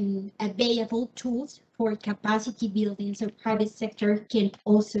available tools for capacity building, so private sector can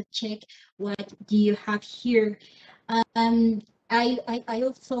also check what do you have here. I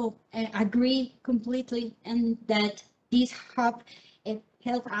also agree completely, and that this hub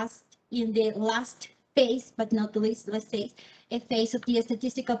helped us in the last phase, but not the least, let's say, a phase of the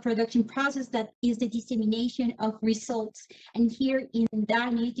statistical production process, that is the dissemination of results. And here in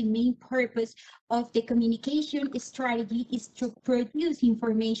DANI, the main purpose of the communication strategy is to produce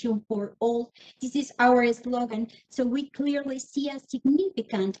information for all. This is our slogan. So we clearly see a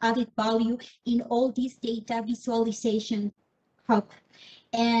significant added value in all this data visualization hub.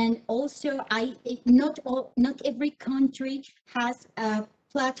 And also, not every country has a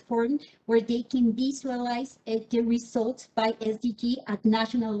platform where they can visualize the results by SDG at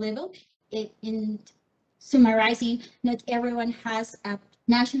national level. In summarizing, not everyone has a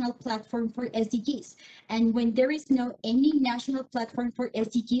national platform for SDGs. And when there is no any national platform for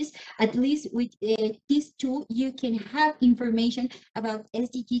SDGs, at least with this tool, you can have information about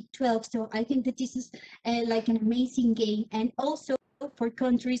SDG 12. So I think that this is like an amazing game. And also for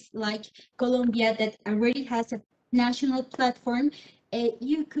countries like Colombia that already has a national platform,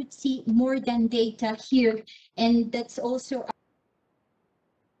 you could see more than data here. And that's also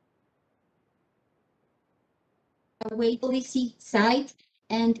a way policy side,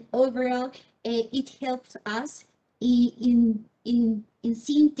 and overall it helps us in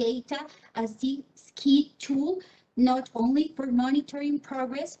seeing data as the key tool, not only for monitoring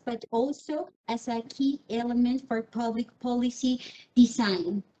progress, but also as a key element for public policy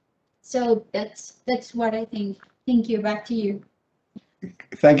design. So that's what I think. Thank you. Back to you.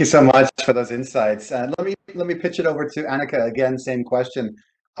 Thank you so much for those insights. Let me pitch it over to Annika again. Same question.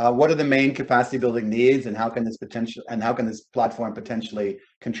 What are the main capacity building needs, and how can this platform potentially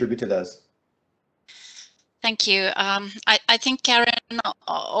contribute to those? Thank you. I think Karen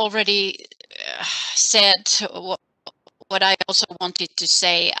already said what I also wanted to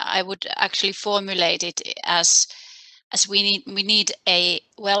say. I would actually formulate it as we need a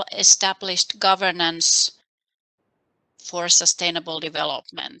well-established governance for sustainable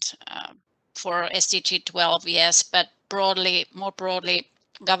development for SDG 12, yes, but more broadly,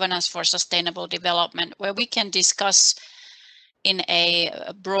 governance for sustainable development, where we can discuss in a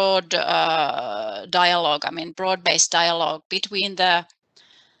broad dialogue, broad-based dialogue between the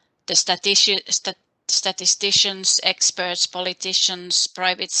statisticians, experts, politicians,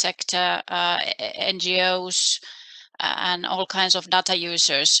 private sector, NGOs, and all kinds of data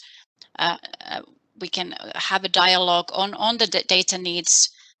users. We can have a dialogue on the data needs,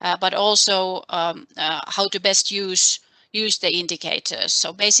 but also how to best use the indicators.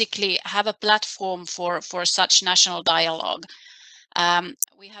 So basically have a platform for such national dialogue.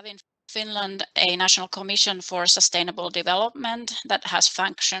 We have in Finland a National Commission for Sustainable Development that has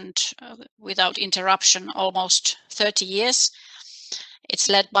functioned without interruption almost 30 years. It's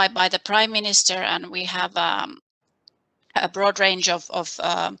led by the Prime Minister, and we have a broad range of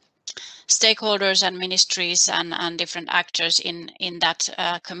stakeholders and ministries and different actors in that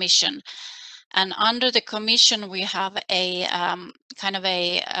commission. And under the commission, we have a kind of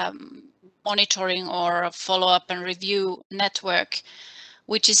a monitoring or a follow-up and review network,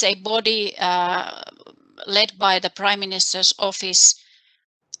 which is a body led by the Prime Minister's office,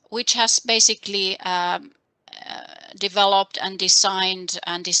 which has basically developed and designed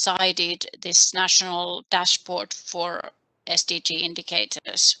and decided this national dashboard for SDG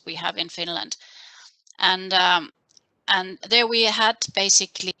indicators we have in Finland. And there we had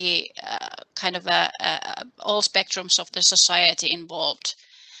basically kind of all spectrums of the society involved.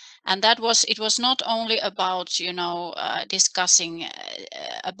 And it was not only about, discussing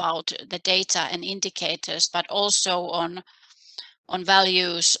about the data and indicators, but also on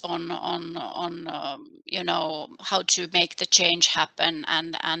values, on how to make the change happen,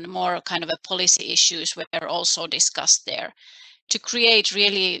 and more kind of a policy issues were also discussed there, to create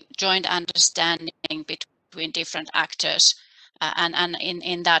really joint understanding between different actors, and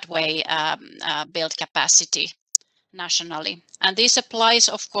in that way build capacity nationally. And this applies,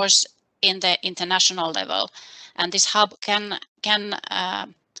 of course, in the international level, and this hub can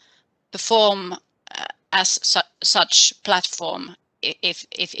perform as such platform,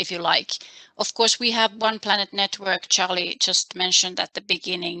 if you like. Of course, we have One Planet Network. Charlie just mentioned at the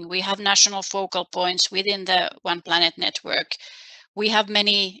beginning. We have national focal points within the One Planet Network. We have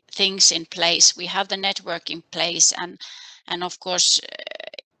many things in place. We have the network in place, and of course,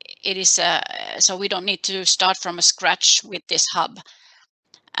 it is so we don't need to start from scratch with this hub.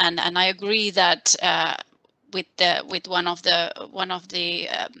 And I agree that with one of the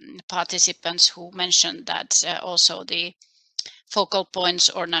participants who mentioned that also the focal points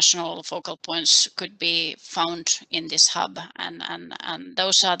or national focal points could be found in this hub, and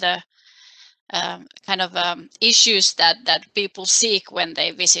those are the kind of issues that people seek when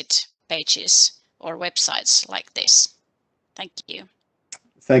they visit pages or websites like this. Thank you.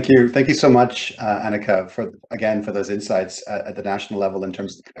 Thank you so much, Annika, for those insights at the national level in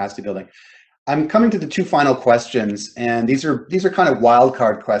terms of capacity building. I'm coming to the two final questions, and these are kind of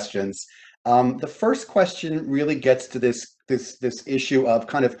wildcard questions. The first question really gets to this issue of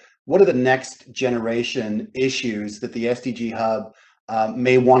kind of what are the next generation issues that the SDG Hub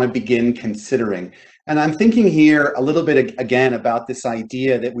may want to begin considering. And I'm thinking here a little bit again about this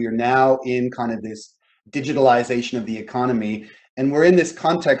idea that we are now in kind of this digitalization of the economy, and we're in this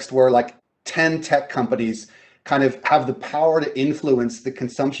context where like 10 tech companies kind of have the power to influence the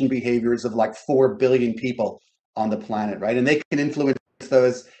consumption behaviors of like 4 billion people on the planet, right? And they can influence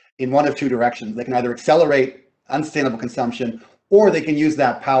those in one of two directions. They can either accelerate unsustainable consumption, or they can use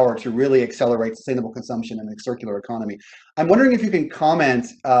that power to really accelerate sustainable consumption and a circular economy. I'm wondering if you can comment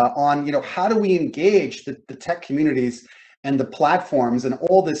on, how do we engage the tech communities and the platforms and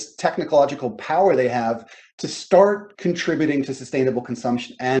all this technological power they have to start contributing to sustainable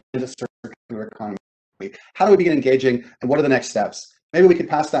consumption and a circular economy? How do we begin engaging, and what are the next steps? Maybe we could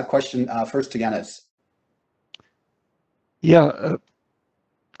pass that question first to Yannis. Yeah,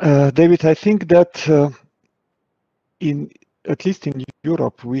 David, I think that at least in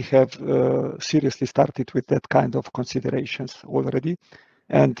Europe, we have seriously started with that kind of considerations already.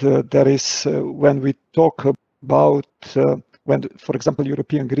 And there is, when we talk about, when, for example,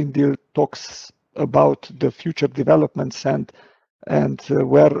 European Green Deal talks about the future developments and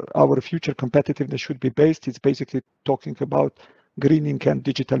where our future competitiveness should be based, it's basically talking about greening and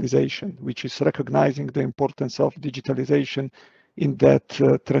digitalization, which is recognizing the importance of digitalization in that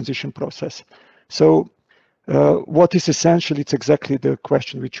transition process. So what is essential, it's exactly the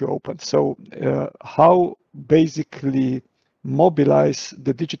question which you opened. So how basically mobilize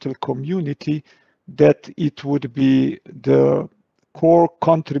the digital community that it would be the core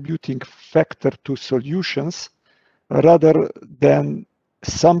contributing factor to solutions rather than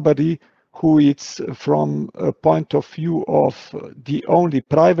somebody who is from a point of view of the only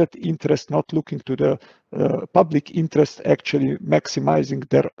private interest, not looking to the public interest, actually maximizing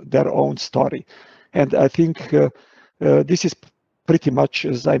their own story. And I think this is pretty much,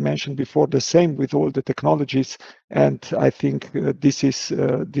 as I mentioned before, the same with all the technologies. And I think this is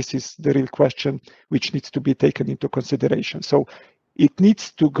the real question which needs to be taken into consideration. So it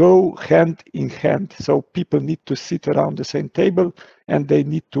needs to go hand in hand. So people need to sit around the same table and they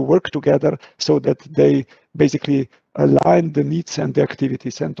need to work together so that they basically align the needs and the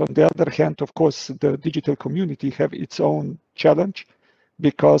activities. And on the other hand, of course, the digital community have its own challenge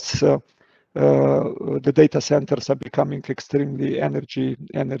because the data centers are becoming extremely energy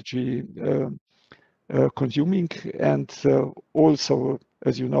consuming, and also,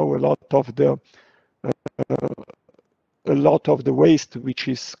 as you know, a lot of the waste which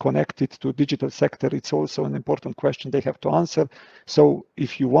is connected to digital sector, it's also an important question they have to answer. So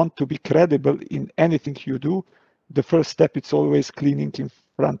if you want to be credible in anything you do, the first step is always cleaning in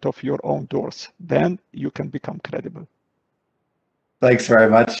front of your own doors. Then you can become credible. Thanks very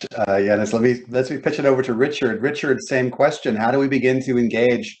much, Yannis. Let's pitch it over to Richard. Richard, same question. How do we begin to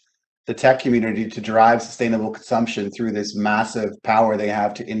engage the tech community to drive sustainable consumption through this massive power they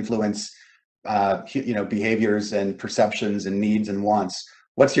have to influence, behaviors and perceptions and needs and wants?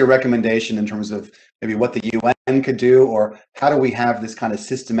 What's your recommendation in terms of maybe what the UN could do, or how do we have this kind of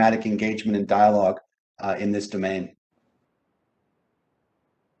systematic engagement and dialogue in this domain?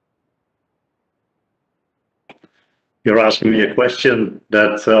 You're asking me a question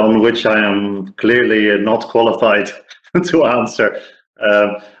that on which I am clearly not qualified to answer.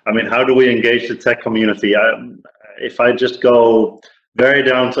 I mean, how do we engage the tech community? If I just go very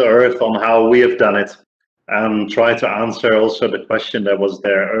down to earth on how we have done it and try to answer also the question that was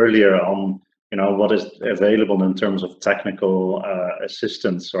there earlier on, what is available in terms of technical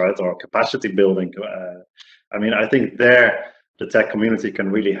assistance, right, or capacity building. I mean, I think there the tech community can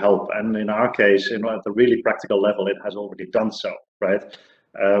really help, and in our case, at a really practical level, it has already done so, right?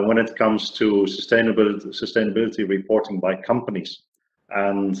 When it comes to sustainability reporting by companies,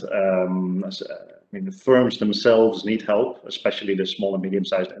 and the firms themselves need help, especially the small and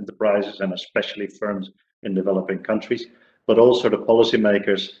medium-sized enterprises, and especially firms in developing countries. But also the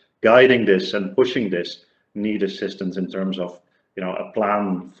policymakers guiding this and pushing this need assistance in terms of a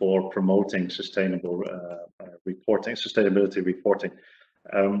plan for promoting sustainable sustainability reporting.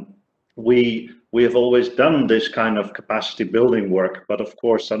 We have always done this kind of capacity building work, but of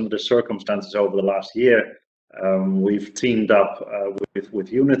course, under the circumstances over the last year, we've teamed up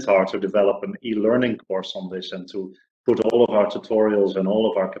with UNITAR to develop an e-learning course on this and to put all of our tutorials and all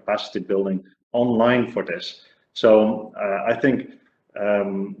of our capacity building online for this. So I think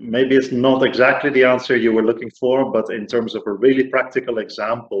maybe it's not exactly the answer you were looking for, but in terms of a really practical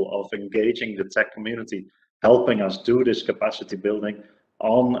example of engaging the tech community, helping us do this capacity building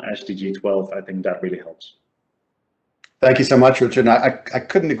on SDG 12, I think that really helps. Thank you so much, Richard. I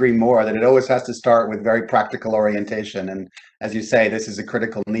couldn't agree more that it always has to start with very practical orientation. And as you say, this is a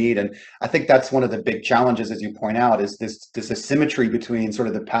critical need. And I think that's one of the big challenges, as you point out, is this asymmetry between sort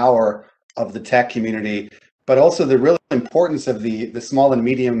of the power of the tech community, but also the real importance of the small and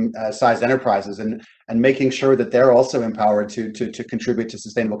medium sized enterprises and making sure that they're also empowered to contribute to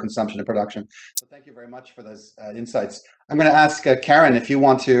sustainable consumption and production. So thank you very much for those insights. I'm going to ask Karen if you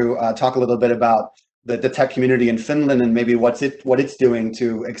want to talk a little bit about the tech community in Finland and maybe what it's doing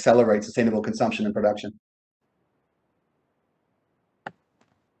to accelerate sustainable consumption and production.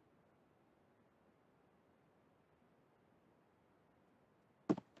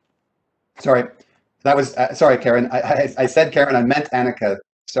 Sorry, that was sorry, Karen. I said Karen. I meant Annika.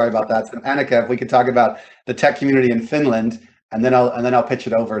 Sorry about that. So Annika, if we could talk about the tech community in Finland, and then I'll pitch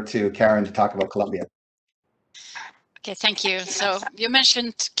it over to Karen to talk about Colombia. Okay, thank you. So you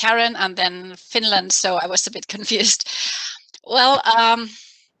mentioned Karen and then Finland, so I was a bit confused. Well,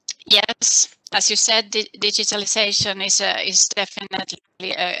 yes, as you said, digitalization is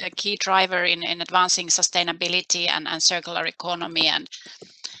definitely a key driver in advancing sustainability and circular economy, and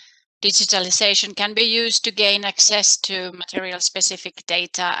digitalization can be used to gain access to material-specific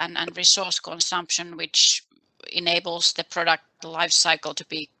data and resource consumption, which enables the product life cycle to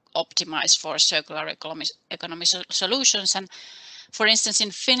be optimized for circular economy solutions. And for instance,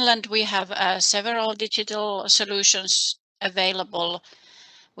 in Finland, we have several digital solutions available.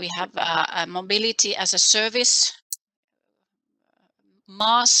 We have a mobility as a service,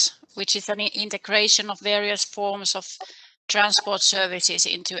 MaaS, which is an integration of various forms of transport services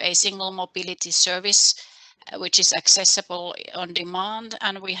into a single mobility service, which is accessible on demand.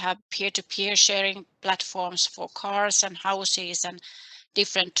 And we have peer-to-peer sharing platforms for cars and houses and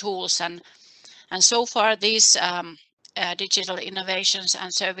different tools. And so far, these digital innovations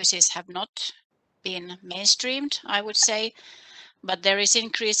and services have not been mainstreamed, I would say, but there is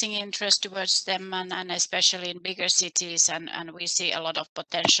increasing interest towards them, and especially in bigger cities, and we see a lot of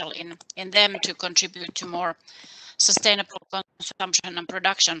potential in them to contribute to more sustainable consumption and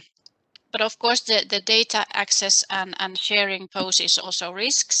production. But of course, the data access and sharing poses also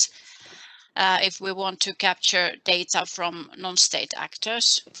risks if we want to capture data from non-state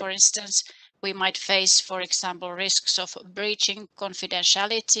actors. For instance, we might face, for example, risks of breaching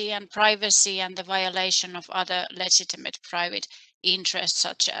confidentiality and privacy and the violation of other legitimate private interests,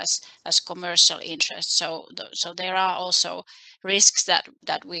 such as commercial interests. So there are also risks that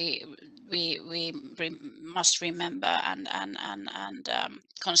we must remember and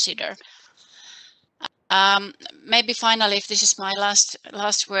consider. Maybe finally, if this is my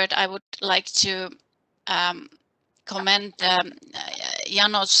last word, I would like to comment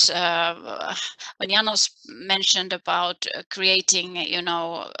Janos when Janos mentioned about creating,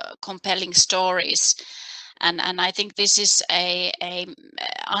 compelling stories. And I think this is a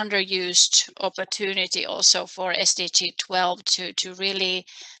underused opportunity also for SDG 12 to really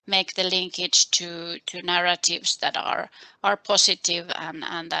make the linkage to narratives that are positive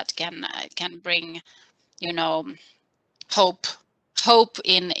and that can bring, hope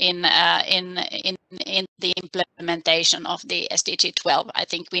in the implementation of the SDG 12. I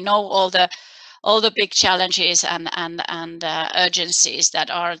think we know all the big challenges and urgencies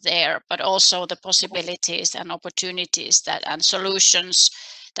that are there, but also the possibilities and opportunities and solutions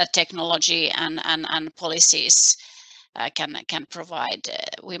that technology and policies can provide.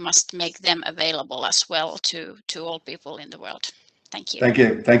 We must make them available as well to all people in the world. Thank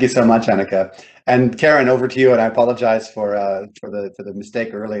you. Thank you so much, Annika. And Karen, over to you. And I apologize for the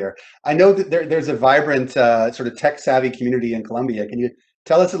mistake earlier. I know that there's a vibrant sort of tech savvy community in Colombia. Can you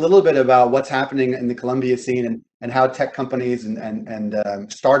tell us a little bit about what's happening in the Colombia scene and how tech companies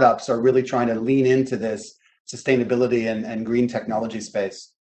and startups are really trying to lean into this sustainability and green technology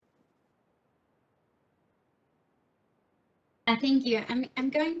space? Thank you. I'm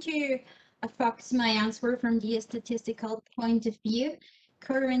going to focus my answer from the statistical point of view.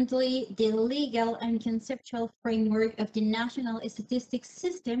 Currently, the legal and conceptual framework of the national statistics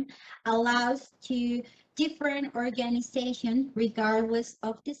system allows to different organizations, regardless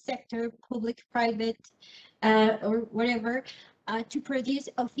of the sector, public, private, or whatever, to produce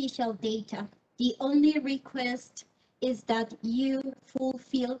official data. The only request is that you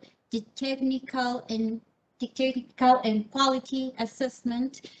fulfill the technical and quality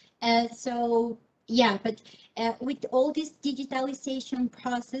assessment. So yeah, but with all this digitalization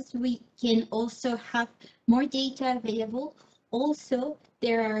process, we can also have more data available. Also,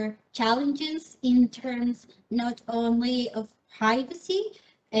 there are challenges in terms not only of privacy,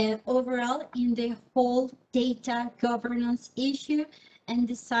 overall in the whole data governance issue and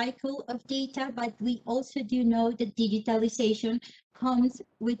the cycle of data, but we also do know that digitalization comes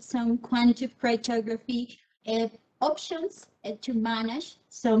with some quantitative cryptography options to manage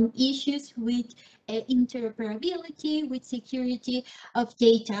some issues with interoperability, with security of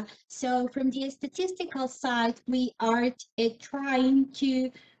data. So from the statistical side, we are trying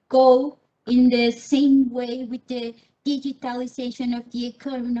to go in the same way with the digitalization of the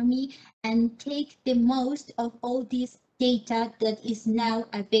economy and take the most of all this data that is now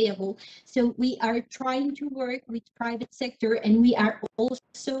available. So we are trying to work with private sector, and we are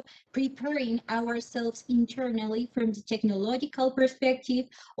also preparing ourselves internally from the technological perspective,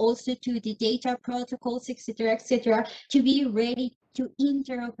 also to the data protocols, etc., to be ready to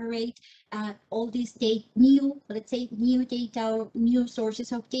interoperate all these new data, new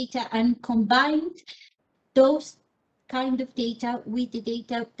sources of data, and combine those kind of data with the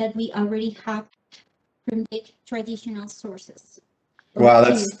data that we already have from the traditional sources. Wow,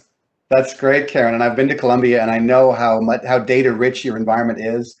 that's great, Karen. And I've been to Colombia, and I know how data rich your environment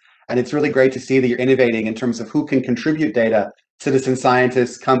is. And it's really great to see that you're innovating in terms of who can contribute data, citizen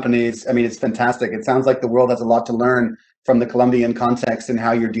scientists, companies. I mean, it's fantastic. It sounds like the world has a lot to learn from the Colombian context and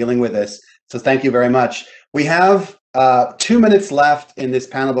how you're dealing with this. So thank you very much. We have 2 minutes left in this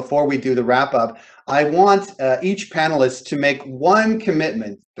panel before we do the wrap up. I want each panelist to make one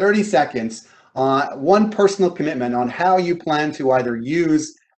commitment, 30 seconds, one personal commitment on how you plan to either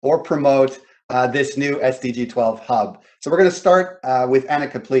use or promote this new SDG 12 hub. So we're going to start with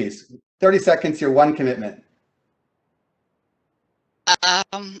Annika, please. 30 seconds, your one commitment.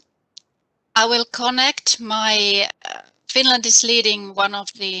 I will connect my, Finland is leading one of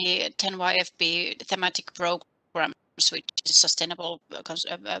the 10YFB thematic programs, which is sustainable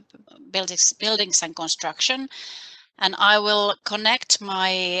buildings and construction. And I will connect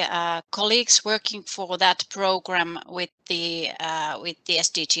my colleagues working for that program with the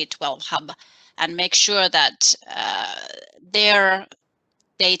SDG 12 hub, and make sure that their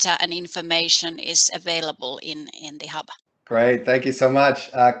data and information is available in the hub. Great, thank you so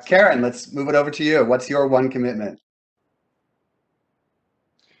much. Karen, let's move it over to you. What's your one commitment?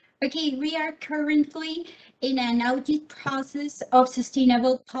 Okay, we are currently in an audit process of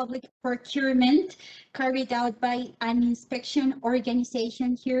sustainable public procurement carried out by an inspection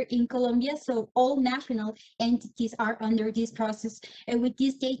organization here in Colombia. So all national entities are under this process. And with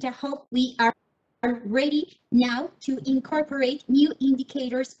this data hub, we are ready now to incorporate new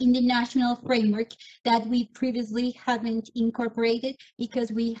indicators in the national framework that we previously haven't incorporated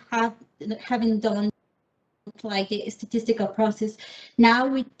because we haven't done like the statistical process. Now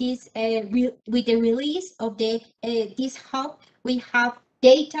with this with the release of the this hub, we have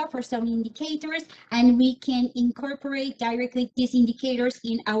data for some indicators, and we can incorporate directly these indicators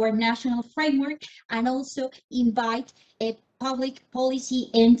in our national framework, and also invite public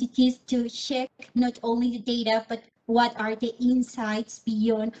policy entities to check not only the data, but what are the insights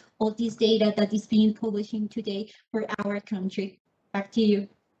beyond all this data that is being published today for our country. Back to you.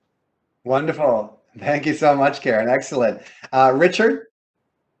 Wonderful. Thank you so much, Karen. Excellent. Richard,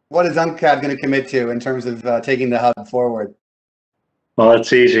 what is UNCTAD going to commit to in terms of taking the hub forward? Well,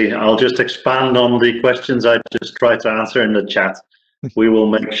 it's easy. I'll just expand on the questions I just tried to answer in the chat. We will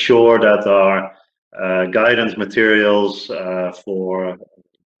make sure that our guidance materials for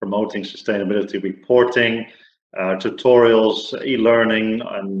promoting sustainability reporting, tutorials, e-learning,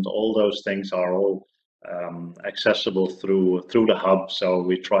 and all those things are all accessible through the hub. So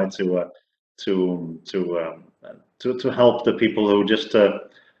we try to help the people who just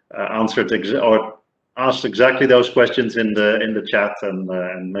answered or asked exactly those questions in the chat,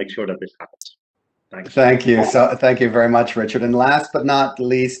 and make sure that this happens. Thanks. Thank you. So thank you very much, Richard. And last but not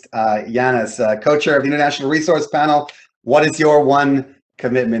least, Yanis, co-chair of the International Resource Panel. What is your one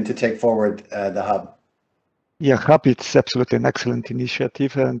commitment to take forward the hub? Yeah, hub, it's absolutely an excellent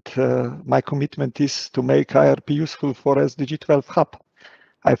initiative, and my commitment is to make IRP useful for SDG 12 hub.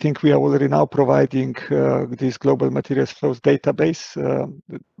 I think we are already now providing this global materials flows database.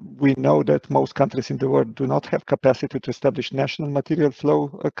 We know that most countries in the world do not have capacity to establish national material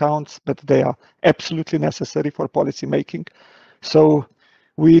flow accounts, but they are absolutely necessary for policy making. So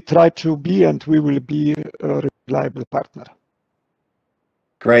we try to be, and we will be, a reliable partner.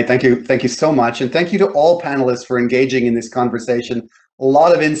 Great, thank you. Thank you so much. And thank you to all panelists for engaging in this conversation. A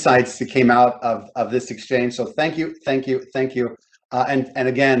lot of insights that came out of this exchange. So thank you, thank you, thank you. And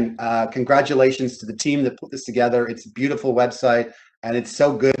again, congratulations to the team that put this together. It's a beautiful website, and it's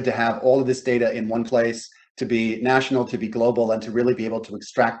so good to have all of this data in one place, to be national, to be global, and to really be able to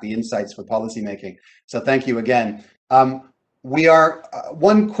extract the insights for policymaking. So thank you again. We are,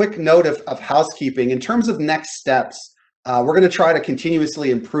 one quick note of housekeeping. In terms of next steps, we're going to try to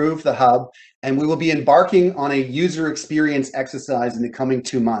continuously improve the hub, and we will be embarking on a user experience exercise in the coming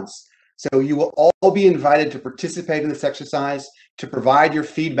 2 months. So you will all be invited to participate in this exercise, to provide your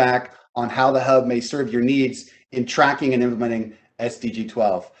feedback on how the hub may serve your needs in tracking and implementing SDG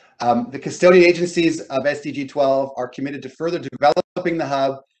 12. The custodian agencies of SDG 12 are committed to further developing the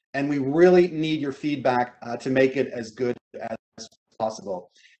hub, and we really need your feedback to make it as good as possible.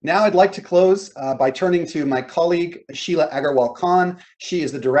 Now I'd like to close by turning to my colleague, Sheila Agarwal Khan. She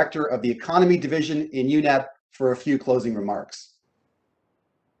is the Director of the Economy Division in UNEP for a few closing remarks.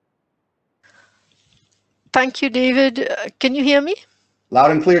 Thank you, David. Can you hear me?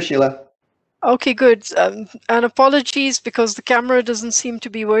 Loud and clear, Sheila. Okay, good. And apologies because the camera doesn't seem to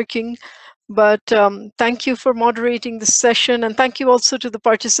be working. But thank you for moderating this session. And thank you also to the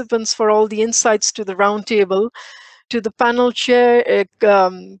participants for all the insights to the roundtable. To the panel chair,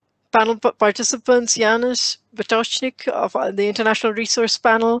 panel participants, Janusz Batochnik of the International Resource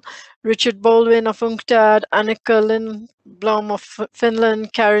Panel, Richard Baldwin of UNCTAD, Annika Lindblom of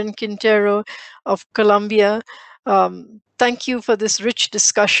Finland, Karen Quintero of Colombia. Thank you for this rich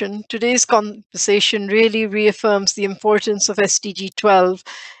discussion. Today's conversation really reaffirms the importance of SDG 12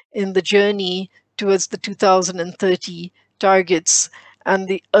 in the journey towards the 2030 targets and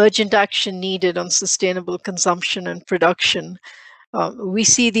the urgent action needed on sustainable consumption and production. We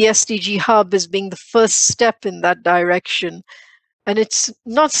see the SDG Hub as being the first step in that direction. And it's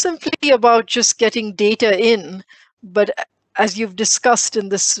not simply about just getting data in, but as you've discussed in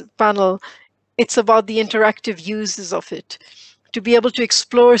this panel, it's about the interactive uses of it, to be able to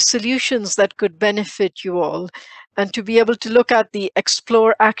explore solutions that could benefit you all, and to be able to look at the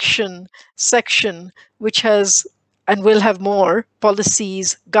Explore Action section, which has and will have more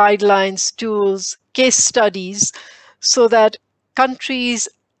policies, guidelines, tools, case studies, so that countries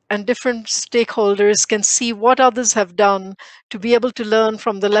and different stakeholders can see what others have done, to be able to learn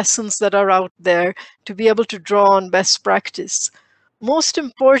from the lessons that are out there, to be able to draw on best practice. Most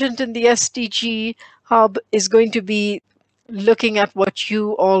important in the SDG Hub is going to be looking at what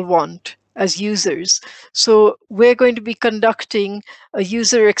you all want as users. So we're going to be conducting a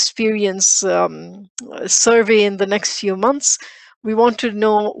user experience survey in the next few months. We want to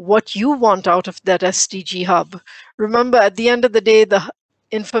know what you want out of that SDG Hub. Remember, at the end of the day, the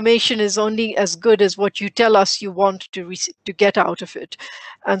information is only as good as what you tell us you want to get out of it.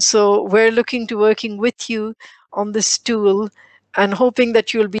 And so we're looking to working with you on this tool and hoping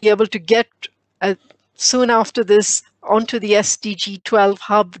that you'll be able to get soon after this onto the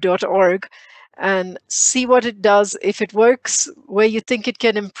sdg12hub.org and see what it does. If it works where you think it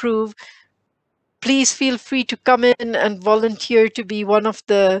can improve, please feel free to come in and volunteer to be one of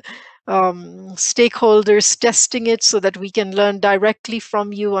the stakeholders testing it so that we can learn directly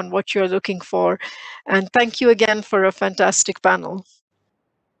from you on what you're looking for. And thank you again for a fantastic panel.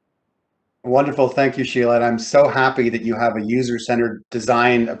 Wonderful. Thank you, Sheila. And I'm so happy that you have a user-centered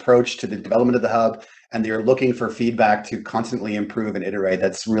design approach to the development of the hub, and that you're looking for feedback to constantly improve and iterate.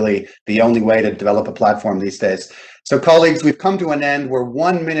 That's really the only way to develop a platform these days. So colleagues, we've come to an end. We're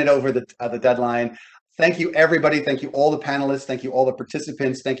 1 minute over the deadline. Thank you, everybody. Thank you, all the panelists. Thank you, all the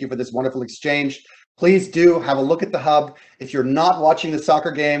participants. Thank you for this wonderful exchange. Please do have a look at the hub. If you're not watching the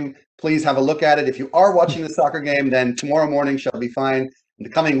soccer game, please have a look at it. If you are watching the soccer game, then tomorrow morning shall be fine. In the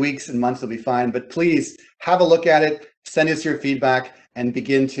coming weeks and months will be fine, but please have a look at it, send us your feedback, and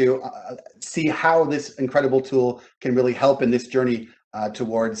begin to see how this incredible tool can really help in this journey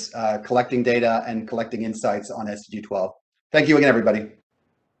towards collecting data and collecting insights on SDG 12. Thank you again, everybody.